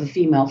story of a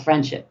female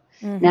friendship.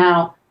 Mm-hmm.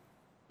 Now,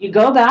 you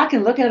go back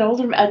and look at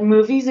older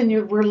movies,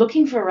 and we're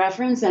looking for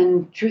reference,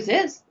 and truth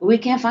is, we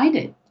can't find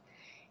it.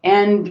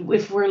 And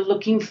if we're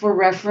looking for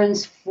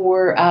reference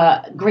for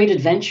great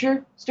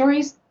adventure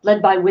stories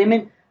led by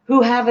women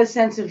who have a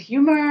sense of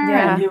humor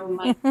and who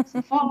might have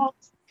some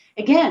faults,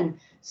 again.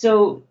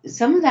 So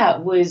some of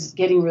that was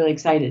getting really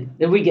excited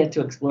that we get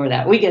to explore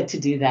that. We get to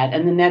do that.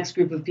 And the next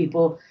group of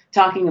people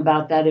talking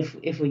about that,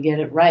 if we get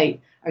it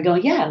right, are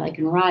going, yeah, like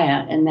in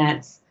Raya. And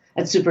that's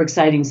super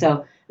exciting.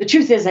 So the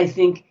truth is, I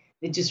think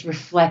it just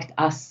reflects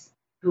us,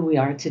 who we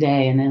are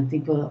today. And I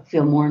think we'll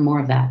feel more and more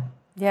of that.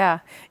 Yeah,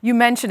 you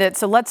mentioned it.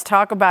 So let's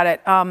talk about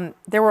it.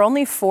 There were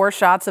only 4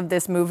 shots of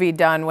this movie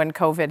done when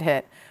COVID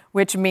hit,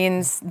 which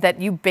means that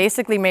you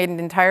basically made an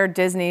entire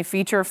Disney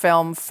feature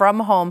film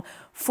from home.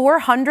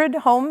 400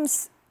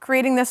 homes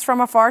creating this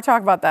from afar.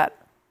 Talk about that.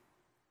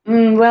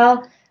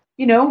 Well,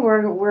 you know,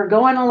 we're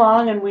going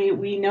along, and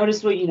we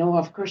notice what, you know,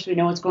 of course we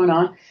know what's going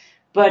on,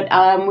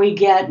 but we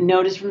get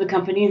notice from the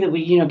company that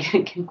we, you know,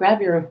 can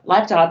grab your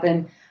laptop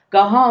and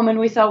go home. And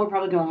we thought we're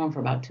probably going home for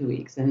about 2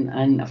 weeks.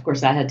 And of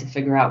course I had to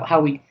figure out how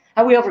we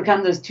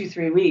overcome those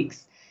 2-3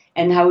 weeks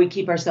and how we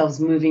keep ourselves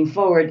moving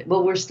forward.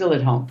 Well, we're still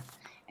at home.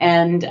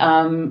 And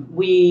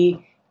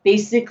we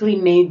basically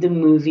made the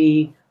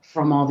movie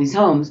from all these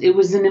homes. It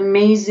was an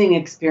amazing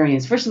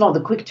experience. First of all,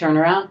 the quick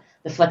turnaround,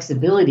 the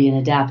flexibility and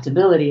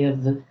adaptability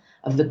of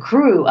the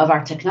crew, of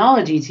our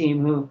technology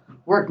team who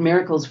worked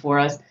miracles for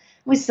us.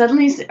 We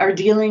suddenly are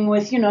dealing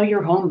with, you know,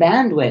 your home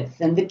bandwidth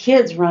and the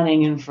kids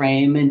running in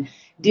frame and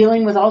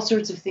dealing with all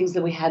sorts of things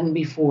that we hadn't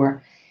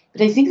before.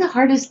 But I think the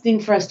hardest thing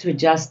for us to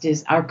adjust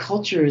is our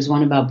culture is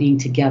one about being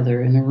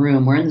together in a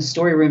room. We're in the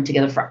story room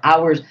together for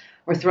hours.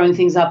 We're throwing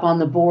things up on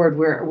the board.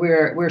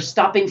 We're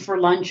stopping for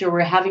lunch, or we're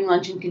having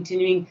lunch and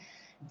continuing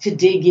to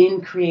dig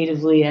in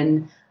creatively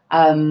and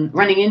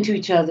running into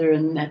each other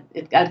and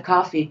at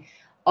coffee.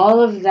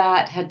 All of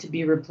that had to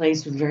be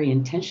replaced with very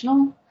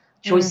intentional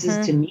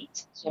choices to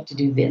meet. So you have to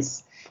do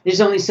this. There's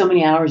only so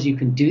many hours you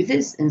can do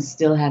this and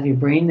still have your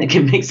brain that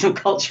can make some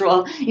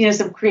cultural, you know,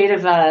 some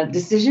creative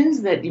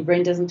decisions that your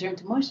brain doesn't turn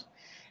to mush.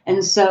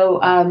 And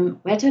so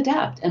we had to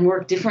adapt and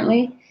work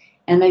differently.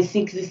 And I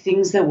think the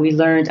things that we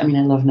learned, I mean,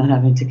 I love not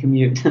having to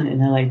commute in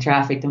LA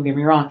traffic, don't get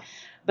me wrong,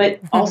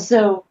 but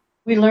also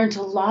we learned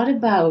a lot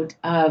about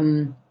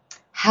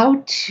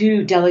how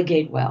to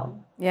delegate well.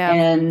 Yeah,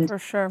 and for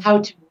sure. How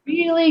to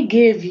really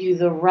give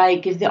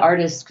the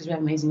artists, because we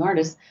have amazing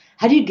artists,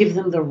 how do you give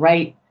them the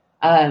right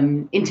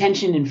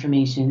intention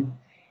information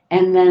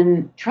and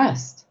then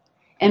trust?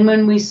 And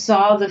when we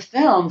saw the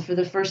film for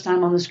the first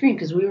time on the screen,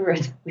 because we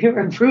were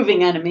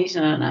improving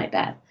animation on an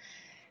iPad,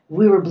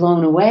 we were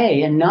blown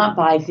away, and not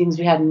by things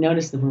we hadn't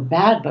noticed that were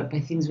bad, but by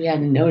things we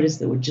hadn't noticed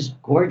that were just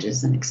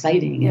gorgeous and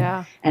exciting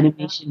and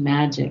animation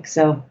magic.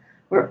 So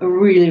we're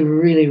really,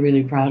 really,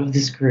 really proud of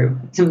this crew.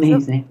 It's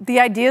amazing. So the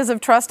ideas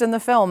of trust in the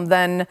film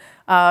then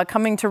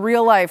coming to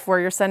real life where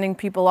you're sending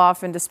people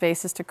off into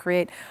spaces to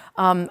create.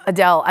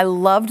 Adele, I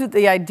loved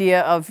the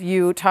idea of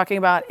you talking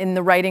about in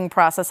the writing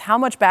process how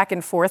much back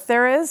and forth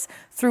there is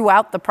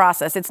throughout the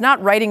process. It's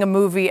not writing a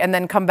movie and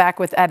then come back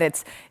with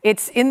edits.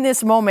 It's in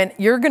this moment,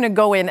 you're going to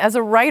go in as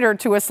a writer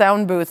to a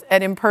sound booth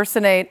and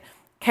impersonate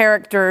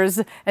characters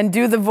and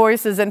do the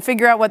voices and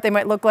figure out what they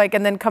might look like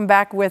and then come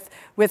back with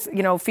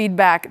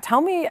feedback.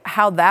 Tell me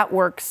how that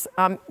works,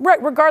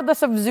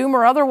 regardless of Zoom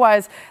or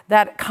otherwise,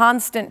 that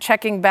constant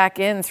checking back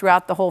in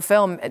throughout the whole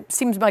film. It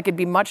seems like it'd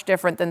be much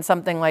different than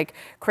something like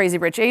Crazy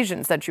Rich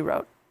Asians that you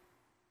wrote.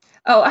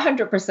 Oh,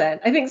 100%.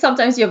 I think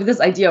sometimes you have this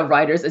idea of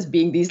writers as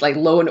being these like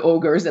lone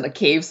ogres in a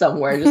cave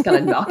somewhere, just kind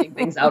of knocking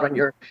things out on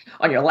your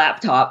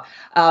laptop.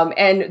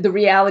 And the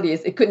reality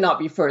is it could not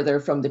be further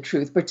from the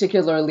truth,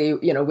 particularly,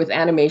 with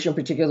animation,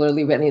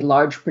 particularly with any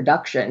large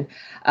production.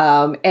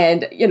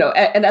 And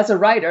as a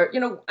writer,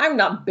 I'm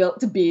not built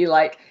to be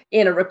like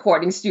in a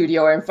recording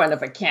studio or in front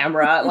of a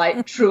camera,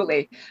 like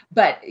truly.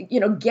 But,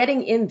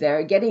 getting in there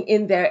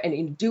and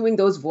in doing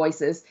those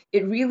voices,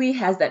 it really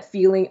has that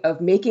feeling of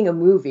making a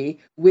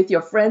movie with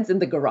your friends in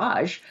the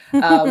garage.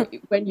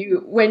 When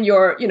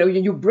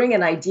you bring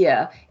an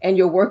idea and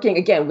you're working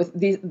again with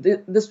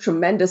this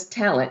tremendous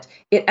talent,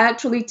 it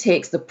actually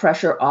takes the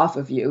pressure off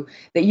of you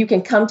that you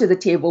can come to the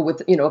table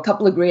with, a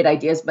couple of great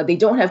ideas, but they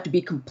don't have to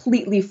be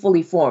completely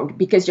fully formed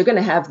because you're going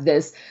to have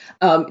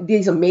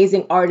these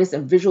amazing artists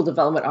and visual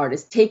development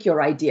artists take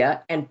your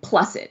idea and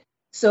plus it.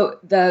 So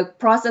the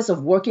process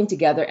of working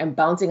together and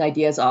bouncing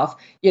ideas off,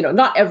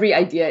 not every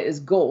idea is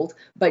gold,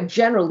 but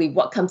generally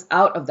what comes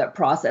out of that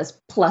process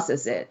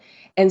pluses it.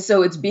 And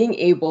so it's being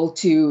able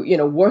to,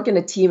 work in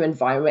a team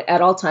environment at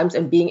all times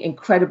and being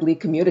incredibly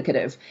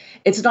communicative.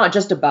 It's not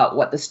just about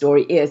what the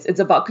story is. It's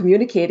about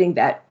communicating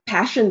that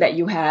passion that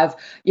you have,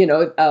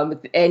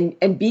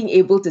 and being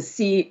able to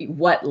see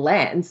what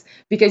lands.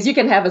 Because you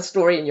can have a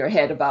story in your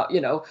head about,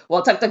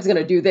 Tuk Tuk's going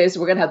to do this.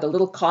 We're going to have the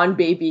little con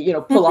baby,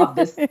 pull off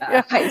this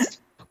heist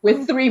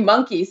with 3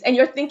 monkeys. And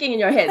you're thinking in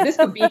your head, this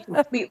could be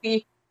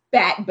completely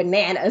bat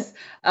bananas.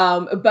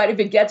 But if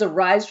it gets a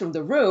rise from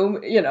the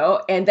room,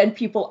 and then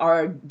people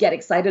get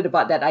excited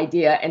about that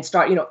idea and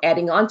start,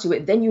 adding on to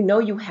it, then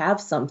you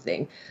have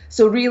something.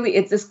 So really,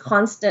 it's this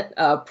constant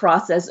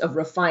process of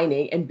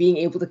refining and being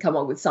able to come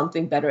up with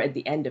something better at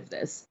the end of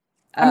this.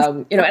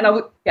 And I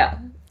would, yeah.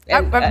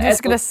 I'm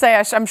just going to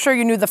say, I'm sure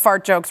you knew the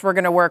fart jokes were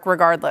going to work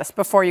regardless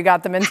before you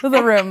got them into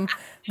the room.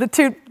 The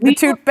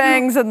toot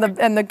bangs and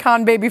the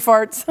con baby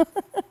farts.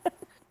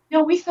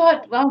 No, we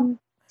thought,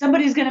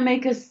 somebody's going to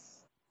make us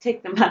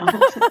take them out.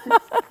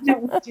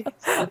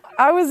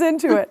 I was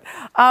into it.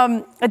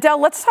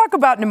 Adele, let's talk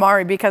about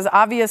Namaari, because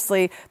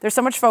obviously there's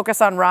so much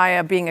focus on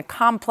Raya being a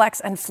complex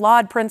and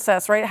flawed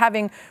princess, right?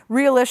 Having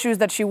real issues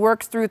that she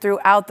works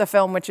throughout the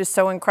film, which is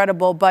so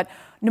incredible. But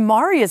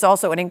Namaari is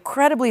also an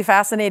incredibly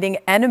fascinating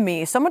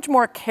enemy, so much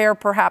more care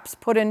perhaps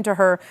put into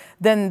her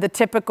than the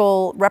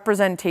typical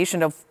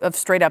representation of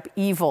straight up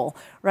evil,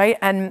 right?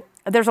 And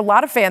there's a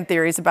lot of fan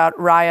theories about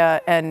Raya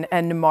and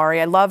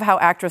Namaari. I love how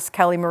actress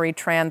Kelly Marie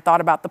Tran thought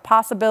about the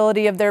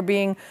possibility of there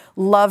being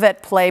love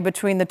at play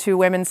between the two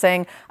women,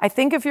 saying, I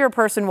think if you're a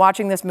person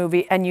watching this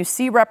movie and you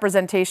see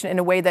representation in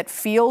a way that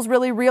feels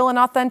really real and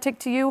authentic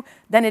to you,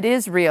 then it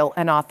is real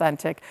and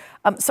authentic.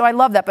 So I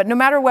love that. But no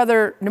matter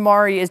whether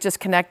Namaari is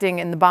just connecting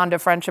in the bond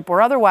of friendship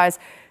or otherwise,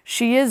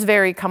 she is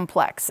very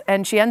complex.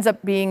 And she ends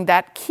up being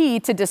that key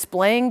to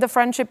displaying the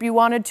friendship you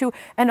wanted to,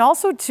 and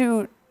also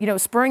to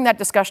spurring that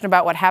discussion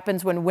about what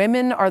happens when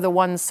women are the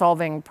ones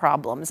solving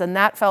problems. And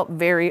that felt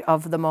very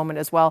of the moment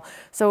as well.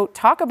 So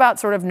talk about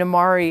sort of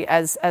Namaari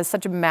as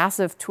such a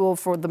massive tool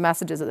for the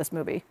messages of this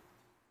movie.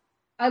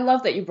 I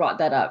love that you brought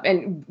that up.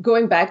 And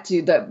going back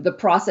to the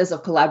process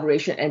of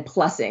collaboration and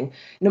plussing,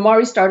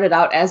 Namaari started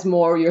out as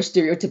more your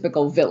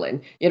stereotypical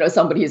villain,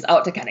 somebody who's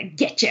out to kind of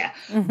get you.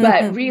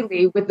 But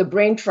really, with the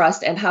brain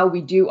trust and how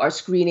we do our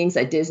screenings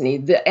at Disney,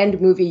 the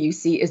end movie you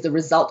see is the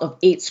result of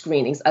 8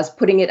 screenings, us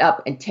putting it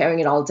up and tearing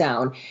it all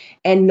down.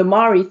 And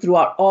Namaari,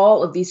 throughout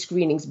all of these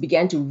screenings,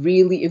 began to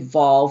really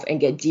evolve and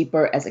get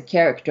deeper as a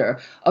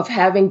character, of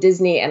having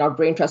Disney and our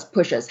brain trust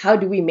push us. How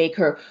do we make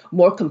her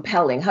more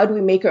compelling? How do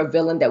we make her a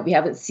villain that we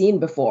haven't seen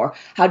before?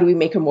 How do we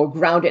make her more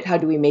grounded? How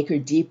do we make her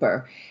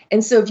deeper?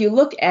 And so if you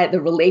look at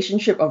the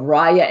relationship of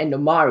Raya and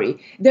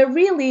Namaari, they're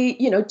really,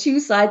 two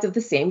sides of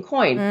the same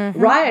coin.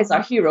 Raya is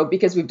our hero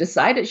because we've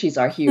decided she's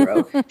our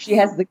hero. She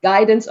has the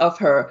guidance of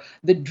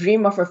the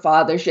dream of her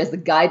father. She has the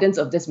guidance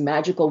of this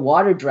magical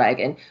water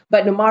dragon.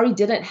 But Namaari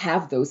didn't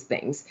have those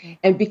things.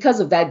 And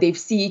because of that, they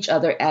see each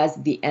other as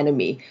the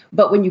enemy.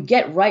 But when you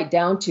get right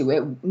down to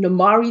it,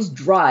 Namaari's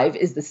drive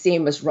is the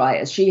same as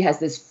Raya's. She has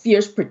this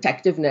fierce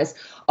protectiveness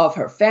of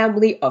her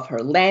family, of her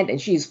land,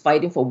 and she's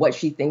fighting for what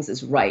she thinks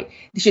is right.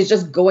 She's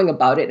just going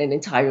about it in an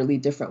entirely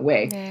different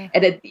way. Yeah.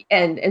 And at the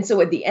end,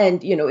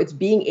 it's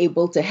being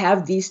able to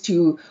have these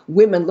two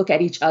women look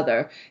at each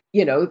other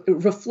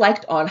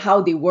reflect on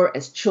how they were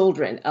as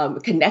children,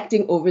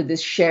 connecting over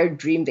this shared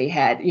dream they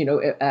had,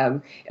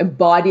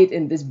 embodied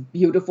in this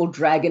beautiful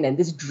dragon and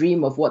this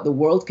dream of what the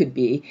world could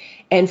be,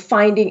 and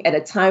finding at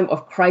a time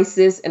of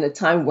crisis and a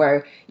time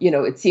where,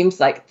 it seems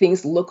like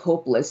things look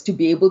hopeless, to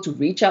be able to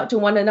reach out to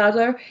one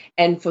another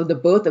and for the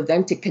both of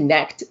them to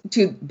connect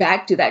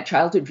back to that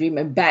childhood dream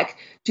and back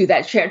to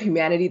that shared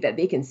humanity that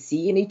they can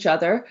see in each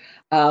other.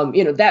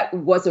 That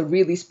was a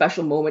really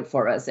special moment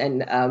for us.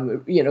 And,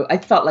 I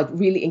felt like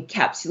really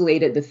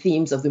encapsulated the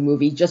themes of the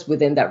movie just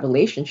within that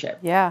relationship.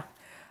 Yeah.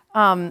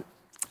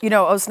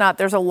 Osnat,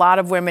 there's a lot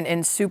of women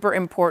in super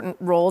important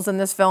roles in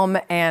this film,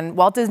 and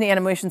Walt Disney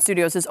Animation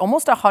Studios is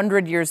almost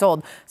 100 years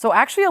old. So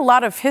actually a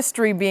lot of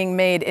history being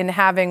made in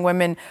having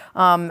women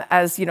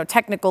as,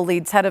 technical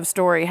leads, head of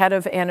story, head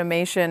of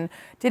animation.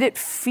 Did it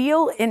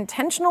feel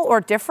intentional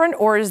or different,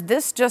 or is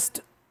this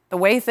just the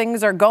way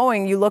things are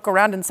going? You look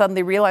around and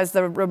suddenly realize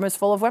the room is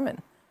full of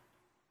women.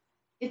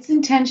 It's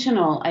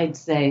intentional, I'd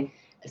say,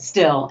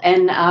 still.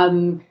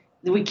 And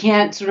we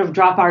can't sort of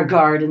drop our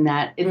guard in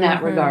that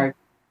regard.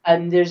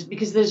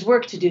 Because there's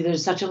work to do.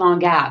 There's such a long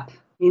gap,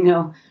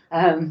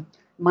 mind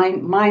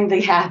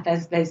the gap,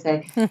 as they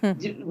say.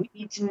 We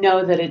need to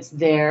know that it's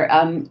there.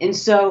 And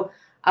so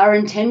our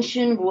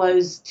intention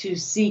was to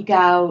seek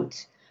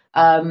out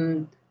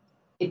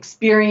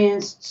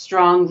experienced,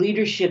 strong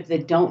leadership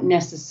that don't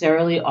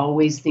necessarily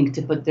always think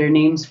to put their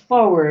names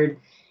forward.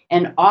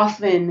 And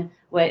often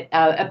what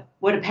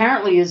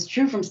apparently is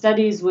true from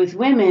studies with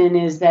women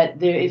is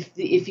that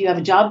if you have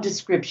a job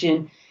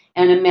description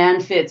and a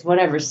man fits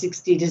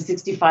 60 to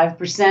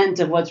 65%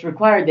 of what's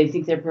required, they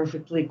think they're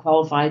perfectly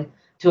qualified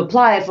to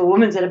apply. If a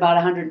woman's at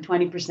about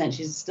 120%,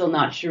 she's still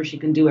not sure she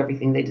can do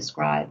everything they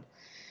described.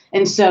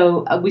 And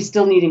so we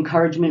still need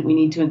encouragement. We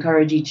need to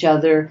encourage each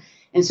other.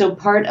 And so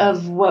part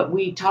of what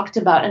we talked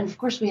about, and of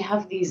course we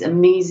have these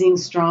amazing,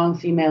 strong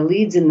female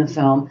leads in the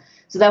film.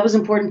 So that was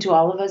important to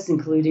all of us,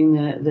 including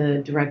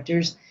the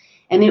directors.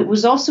 And it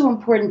was also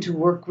important to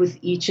work with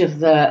each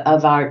of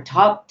our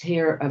top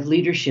tier of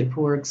leadership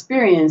who are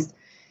experienced,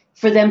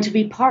 for them to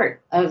be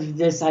part of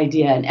this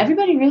idea. And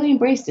everybody really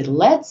embraced it.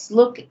 Let's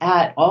look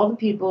at all the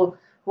people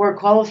who are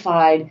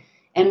qualified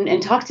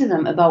and talk to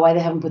them about why they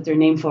haven't put their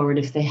name forward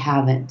if they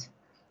haven't.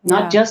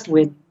 Not just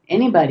with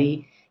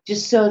anybody,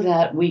 just so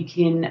that we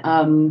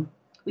can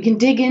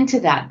dig into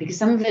that, because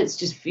some of it's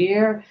just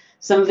fear.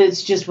 Some of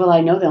it's just,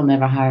 I know they'll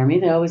never hire me.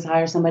 They always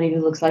hire somebody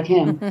who looks like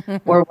him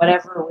or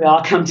whatever. We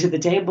all come to the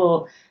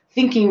table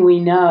thinking we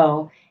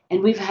know.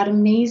 And we've had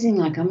amazing,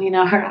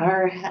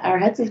 our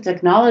heads of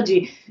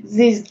technology,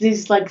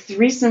 these like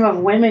threesome of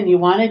women, you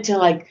wanted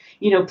to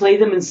play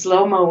them in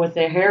slow-mo with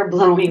their hair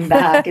blowing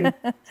back and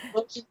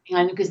behind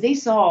them, because they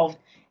solved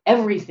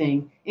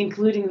everything,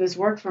 including this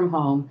work from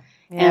home.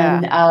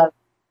 Yeah.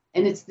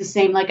 And it's the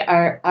same, like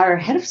our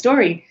head of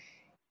story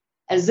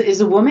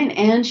is a woman,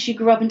 and she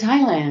grew up in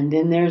Thailand,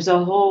 and there's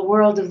a whole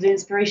world of the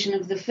inspiration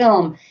of the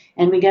film.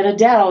 And we got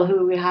Adele,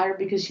 who we hired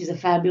because she's a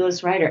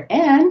fabulous writer.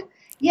 And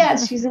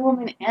yes, she's a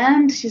woman,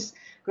 and she's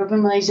grew up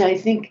in Malaysia. I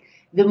think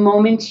the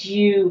moment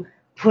you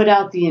put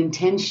out the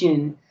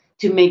intention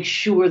to make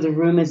sure the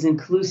room is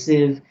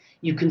inclusive,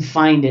 you can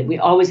find it. We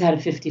always had a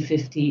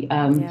 50-50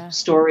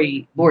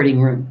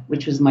 storyboarding room,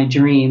 which was my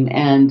dream.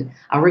 And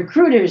our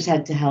recruiters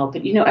had to help.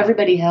 But,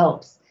 everybody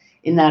helps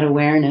in that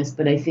awareness.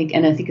 But I think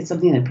it's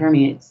something that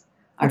permeates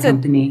our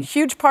company. A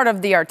huge part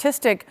of the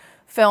artistic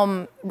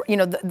film,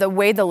 the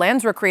way the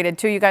lands were created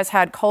too. You guys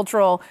had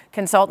cultural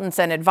consultants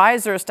and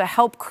advisors to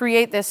help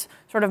create this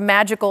sort of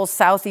magical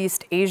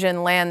Southeast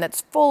Asian land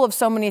that's full of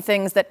so many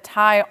things that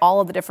tie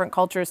all of the different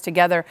cultures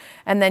together,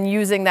 and then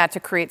using that to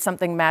create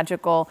something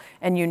magical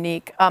and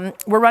unique.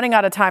 We're running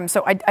out of time,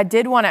 so I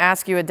did want to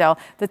ask you, Adele,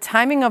 the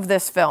timing of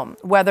this film,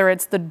 whether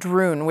it's the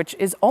Droon, which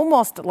is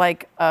almost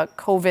like a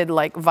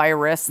COVID-like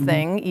virus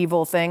thing,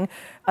 evil thing,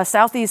 a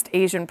Southeast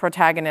Asian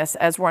protagonist,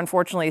 as we're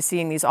unfortunately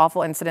seeing these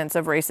awful incidents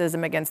of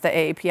racism against the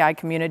AAPI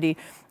community,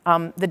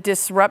 the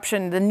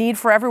disruption, the need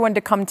for everyone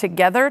to come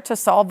together to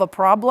solve a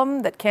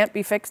problem that can't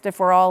be fixed if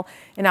we're all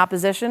in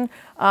opposition.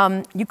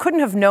 You couldn't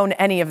have known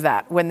any of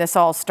that when this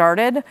all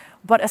started,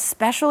 but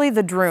especially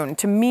the Droon.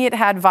 To me, it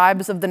had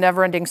vibes of the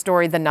never-ending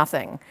story, The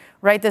Nothing,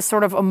 right? This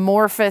sort of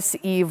amorphous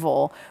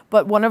evil.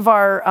 But one of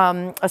our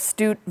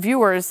astute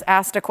viewers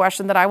asked a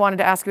question that I wanted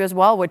to ask you as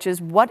well, which is,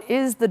 what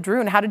is the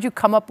Droon? How did you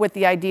come up with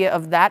the idea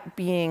of that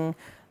being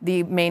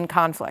the main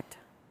conflict?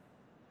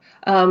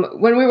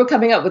 When we were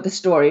coming up with the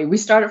story, we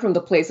started from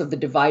the place of the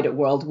divided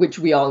world, which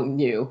we all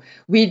knew.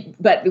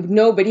 But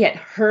nobody had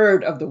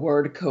heard of the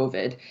word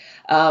COVID.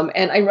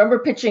 And I remember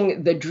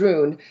pitching the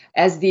Droon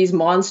as these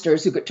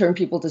monsters who could turn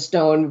people to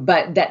stone,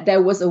 but that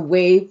there was a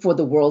way for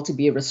the world to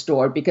be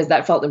restored, because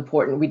that felt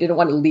important. We didn't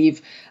want to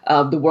leave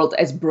the world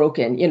as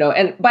broken,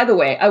 And by the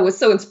way, I was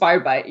so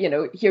inspired by,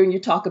 hearing you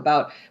talk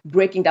about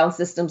breaking down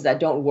systems that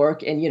don't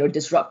work and,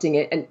 disrupting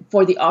it, and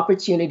for the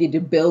opportunity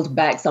to build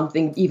back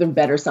something even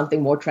better,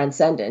 something more transcendent.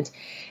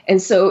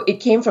 And so it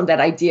came from that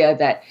idea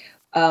that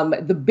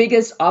the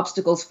biggest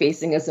obstacles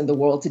facing us in the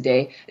world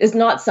today is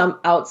not some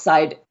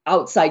outside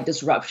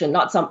disruption,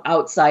 not some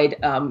outside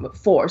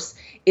force.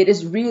 It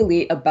is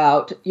really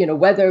about,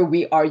 whether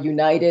we are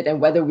united and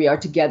whether we are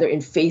together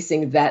in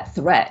facing that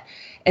threat.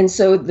 And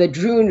so the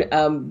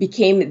Droon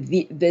became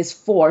this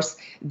force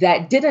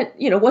that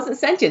wasn't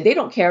sentient. They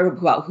don't care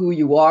about who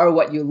you are,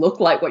 what you look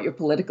like, what your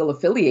political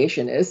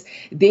affiliation is.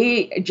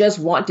 They just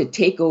want to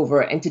take over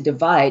and to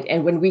divide.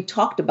 And when we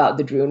talked about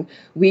the Droon,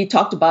 we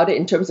talked about it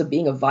in terms of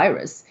being a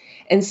virus.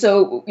 And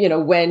so,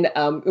 when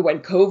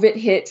COVID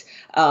hit,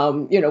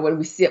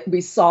 when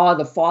we saw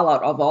the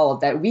fallout of all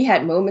of that, we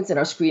had moments in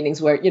our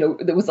screenings where,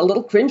 there was a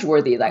little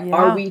cringeworthy, like,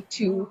 are we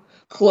too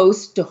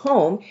close to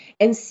home,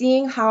 and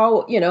seeing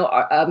how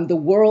the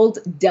world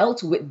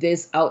dealt with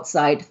this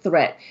outside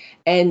threat,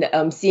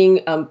 and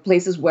seeing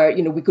places where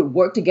we could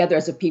work together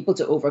as a people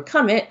to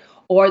overcome it,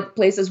 or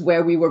places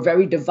where we were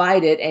very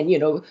divided and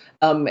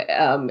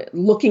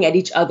looking at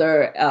each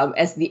other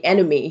as the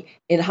enemy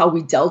in how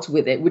we dealt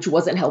with it, which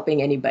wasn't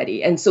helping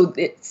anybody. And so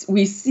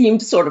we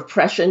seemed sort of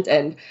prescient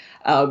and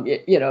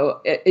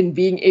in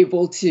being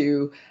able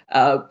to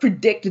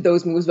predict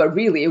those moves, but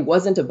really it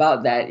wasn't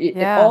about that.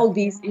 All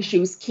these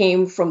issues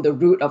came from the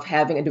root of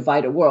having a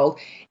divided world,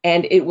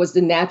 and it was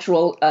the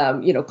natural,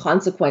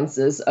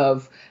 consequences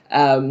of,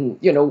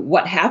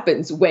 what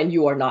happens when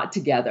you are not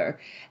together.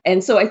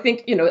 And so I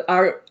think,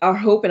 our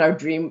hope and our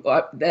dream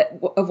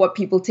of what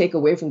people take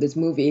away from this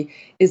movie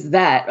is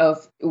that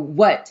of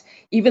what,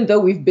 even though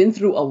we've been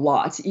through a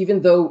lot,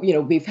 even though,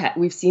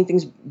 we've seen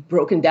things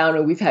broken down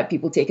and we've had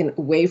people taken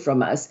away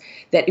from us,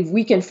 that if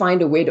we can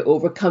find a way to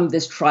overcome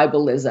this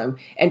tribalism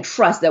and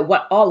trust that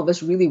what all of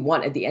us really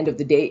want at the end of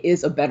the day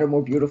is a better,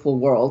 more beautiful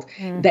world,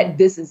 that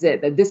this is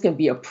it, that this can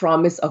be a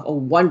promise of a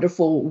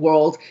wonderful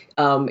world,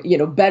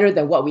 better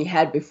than what we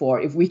had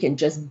before, if we can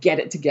just get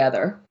it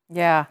together.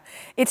 Yeah,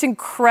 it's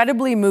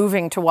incredibly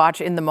moving to watch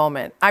in the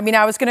moment. I mean,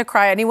 I was going to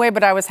cry anyway,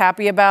 but I was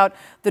happy about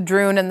the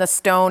Droon and the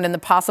stone and the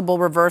possible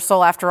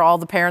reversal after all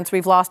the parents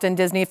we've lost in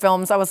Disney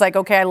films. I was like,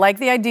 okay, I like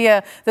the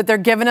idea that they're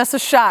giving us a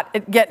shot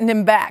at getting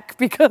him back,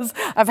 because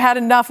I've had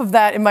enough of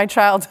that in my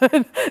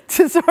childhood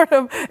to sort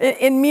of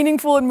in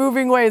meaningful and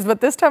moving ways.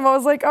 But this time I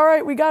was like, all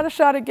right, we got a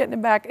shot at getting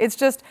him back.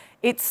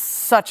 It's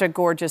such a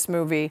gorgeous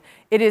movie.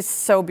 It is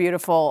so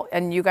beautiful,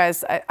 and you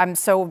guys, I'm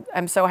so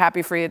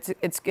happy for you.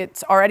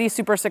 It's already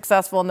super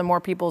successful, and the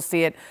more people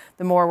see it,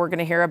 the more we're going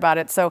to hear about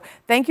it. So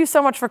thank you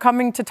so much for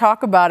coming to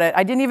talk about it.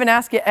 I didn't even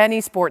ask you any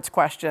sports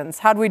questions.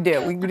 How'd we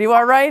do? We do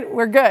all right?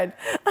 We're good.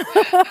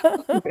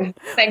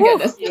 Thank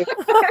goodness.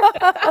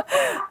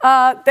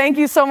 Thank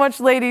you so much,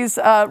 ladies.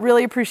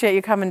 Really appreciate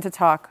you coming to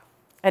talk.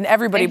 And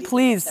everybody,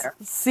 please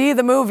see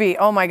the movie.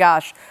 Oh my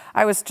gosh,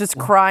 I was just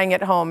crying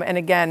at home. And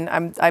again,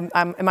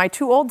 am I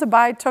too old to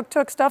buy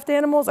tuk-tuk stuffed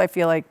animals? I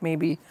feel like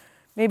maybe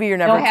you're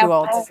never too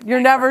old. You're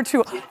never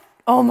too.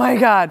 Oh my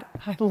God,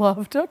 I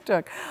love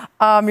tuk-tuk.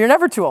 You're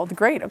never too old.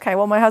 Great. Okay.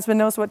 Well, my husband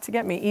knows what to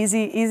get me.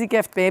 Easy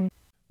gift, babe.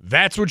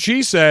 That's what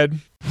she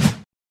said.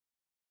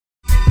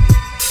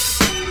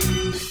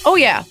 Oh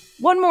yeah,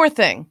 one more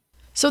thing.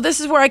 So this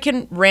is where I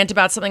can rant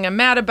about something I'm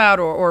mad about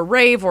or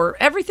rave or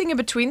everything in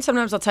between.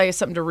 Sometimes I'll tell you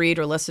something to read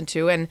or listen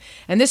to. And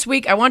this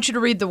week, I want you to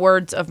read the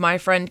words of my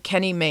friend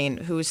Kenny Mayne,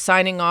 who's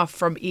signing off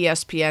from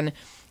ESPN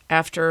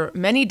after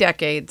many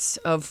decades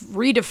of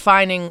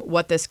redefining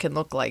what this can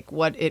look like,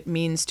 what it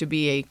means to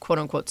be a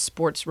quote-unquote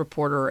sports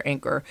reporter or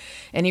anchor.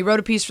 And he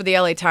wrote a piece for the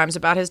LA Times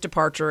about his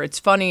departure. It's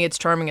funny, it's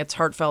charming, it's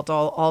heartfelt,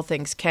 all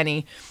things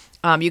Kenny.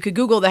 You could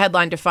Google the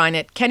headline to find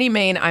it. Kenny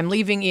Mayne, I'm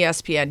leaving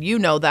ESPN. You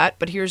know that,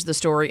 but here's the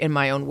story in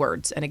my own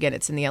words. And again,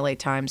 it's in the LA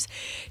Times.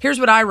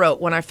 Here's what I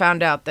wrote when I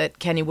found out that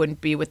Kenny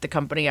wouldn't be with the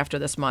company after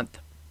this month.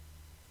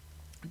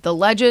 The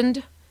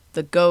legend,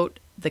 the GOAT,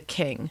 the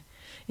king.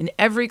 In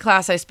every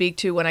class I speak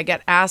to, when I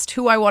get asked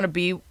who I want to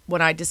be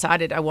when I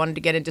decided I wanted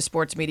to get into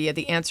sports media,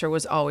 the answer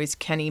was always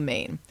Kenny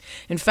Mayne.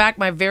 In fact,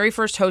 my very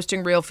first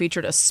hosting reel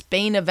featured a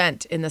Spain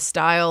event in the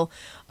style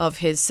of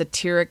his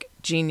satiric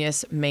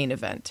genius Main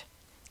Event.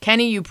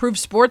 Kenny, you proved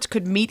sports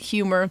could meet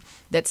humor,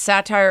 that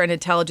satire and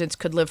intelligence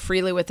could live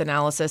freely with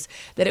analysis,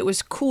 that it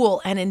was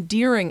cool and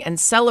endearing and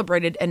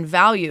celebrated and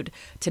valued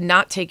to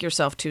not take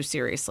yourself too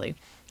seriously.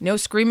 No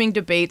screaming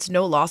debates,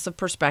 no loss of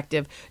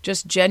perspective,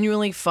 just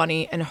genuinely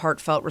funny and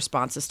heartfelt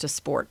responses to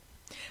sport.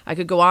 I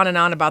could go on and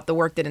on about the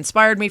work that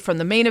inspired me, from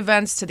the main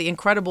events to the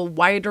incredible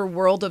wider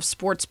world of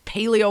sports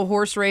paleo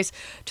horse race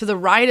to the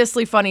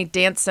riotously funny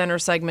dance center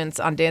segments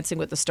on Dancing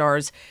with the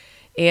Stars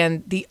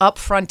and the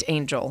Upfront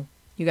Angel.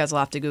 You guys will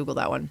have to Google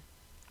that one.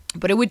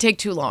 But it would take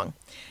too long.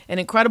 An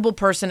incredible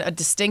person, a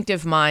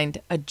distinctive mind,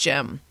 a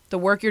gem. The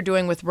work you're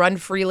doing with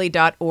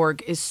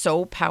runfreely.org is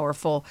so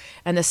powerful,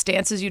 and the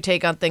stances you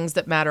take on things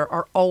that matter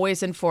are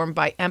always informed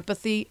by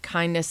empathy,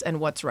 kindness,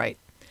 and what's right.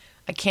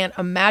 I can't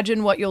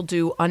imagine what you'll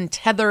do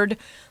untethered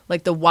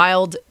like the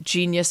wild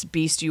genius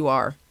beast you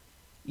are.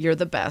 You're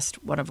the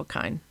best, one of a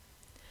kind.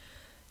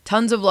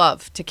 Tons of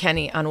love to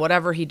Kenny on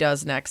whatever he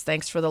does next.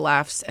 Thanks for the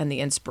laughs and the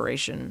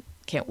inspiration.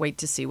 Can't wait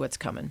to see what's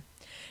coming.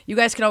 You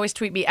guys can always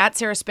tweet me at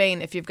Sarah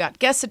Spain if you've got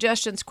guest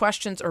suggestions,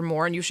 questions, or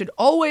more. And you should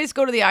always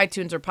go to the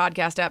iTunes or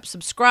podcast app,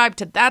 subscribe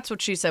to That's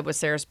What She Said with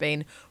Sarah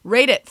Spain,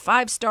 rate it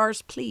 5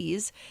 stars,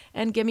 please,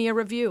 and give me a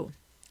review.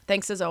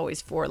 Thanks as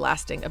always for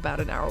lasting about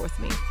an hour with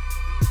me.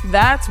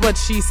 That's What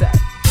She Said.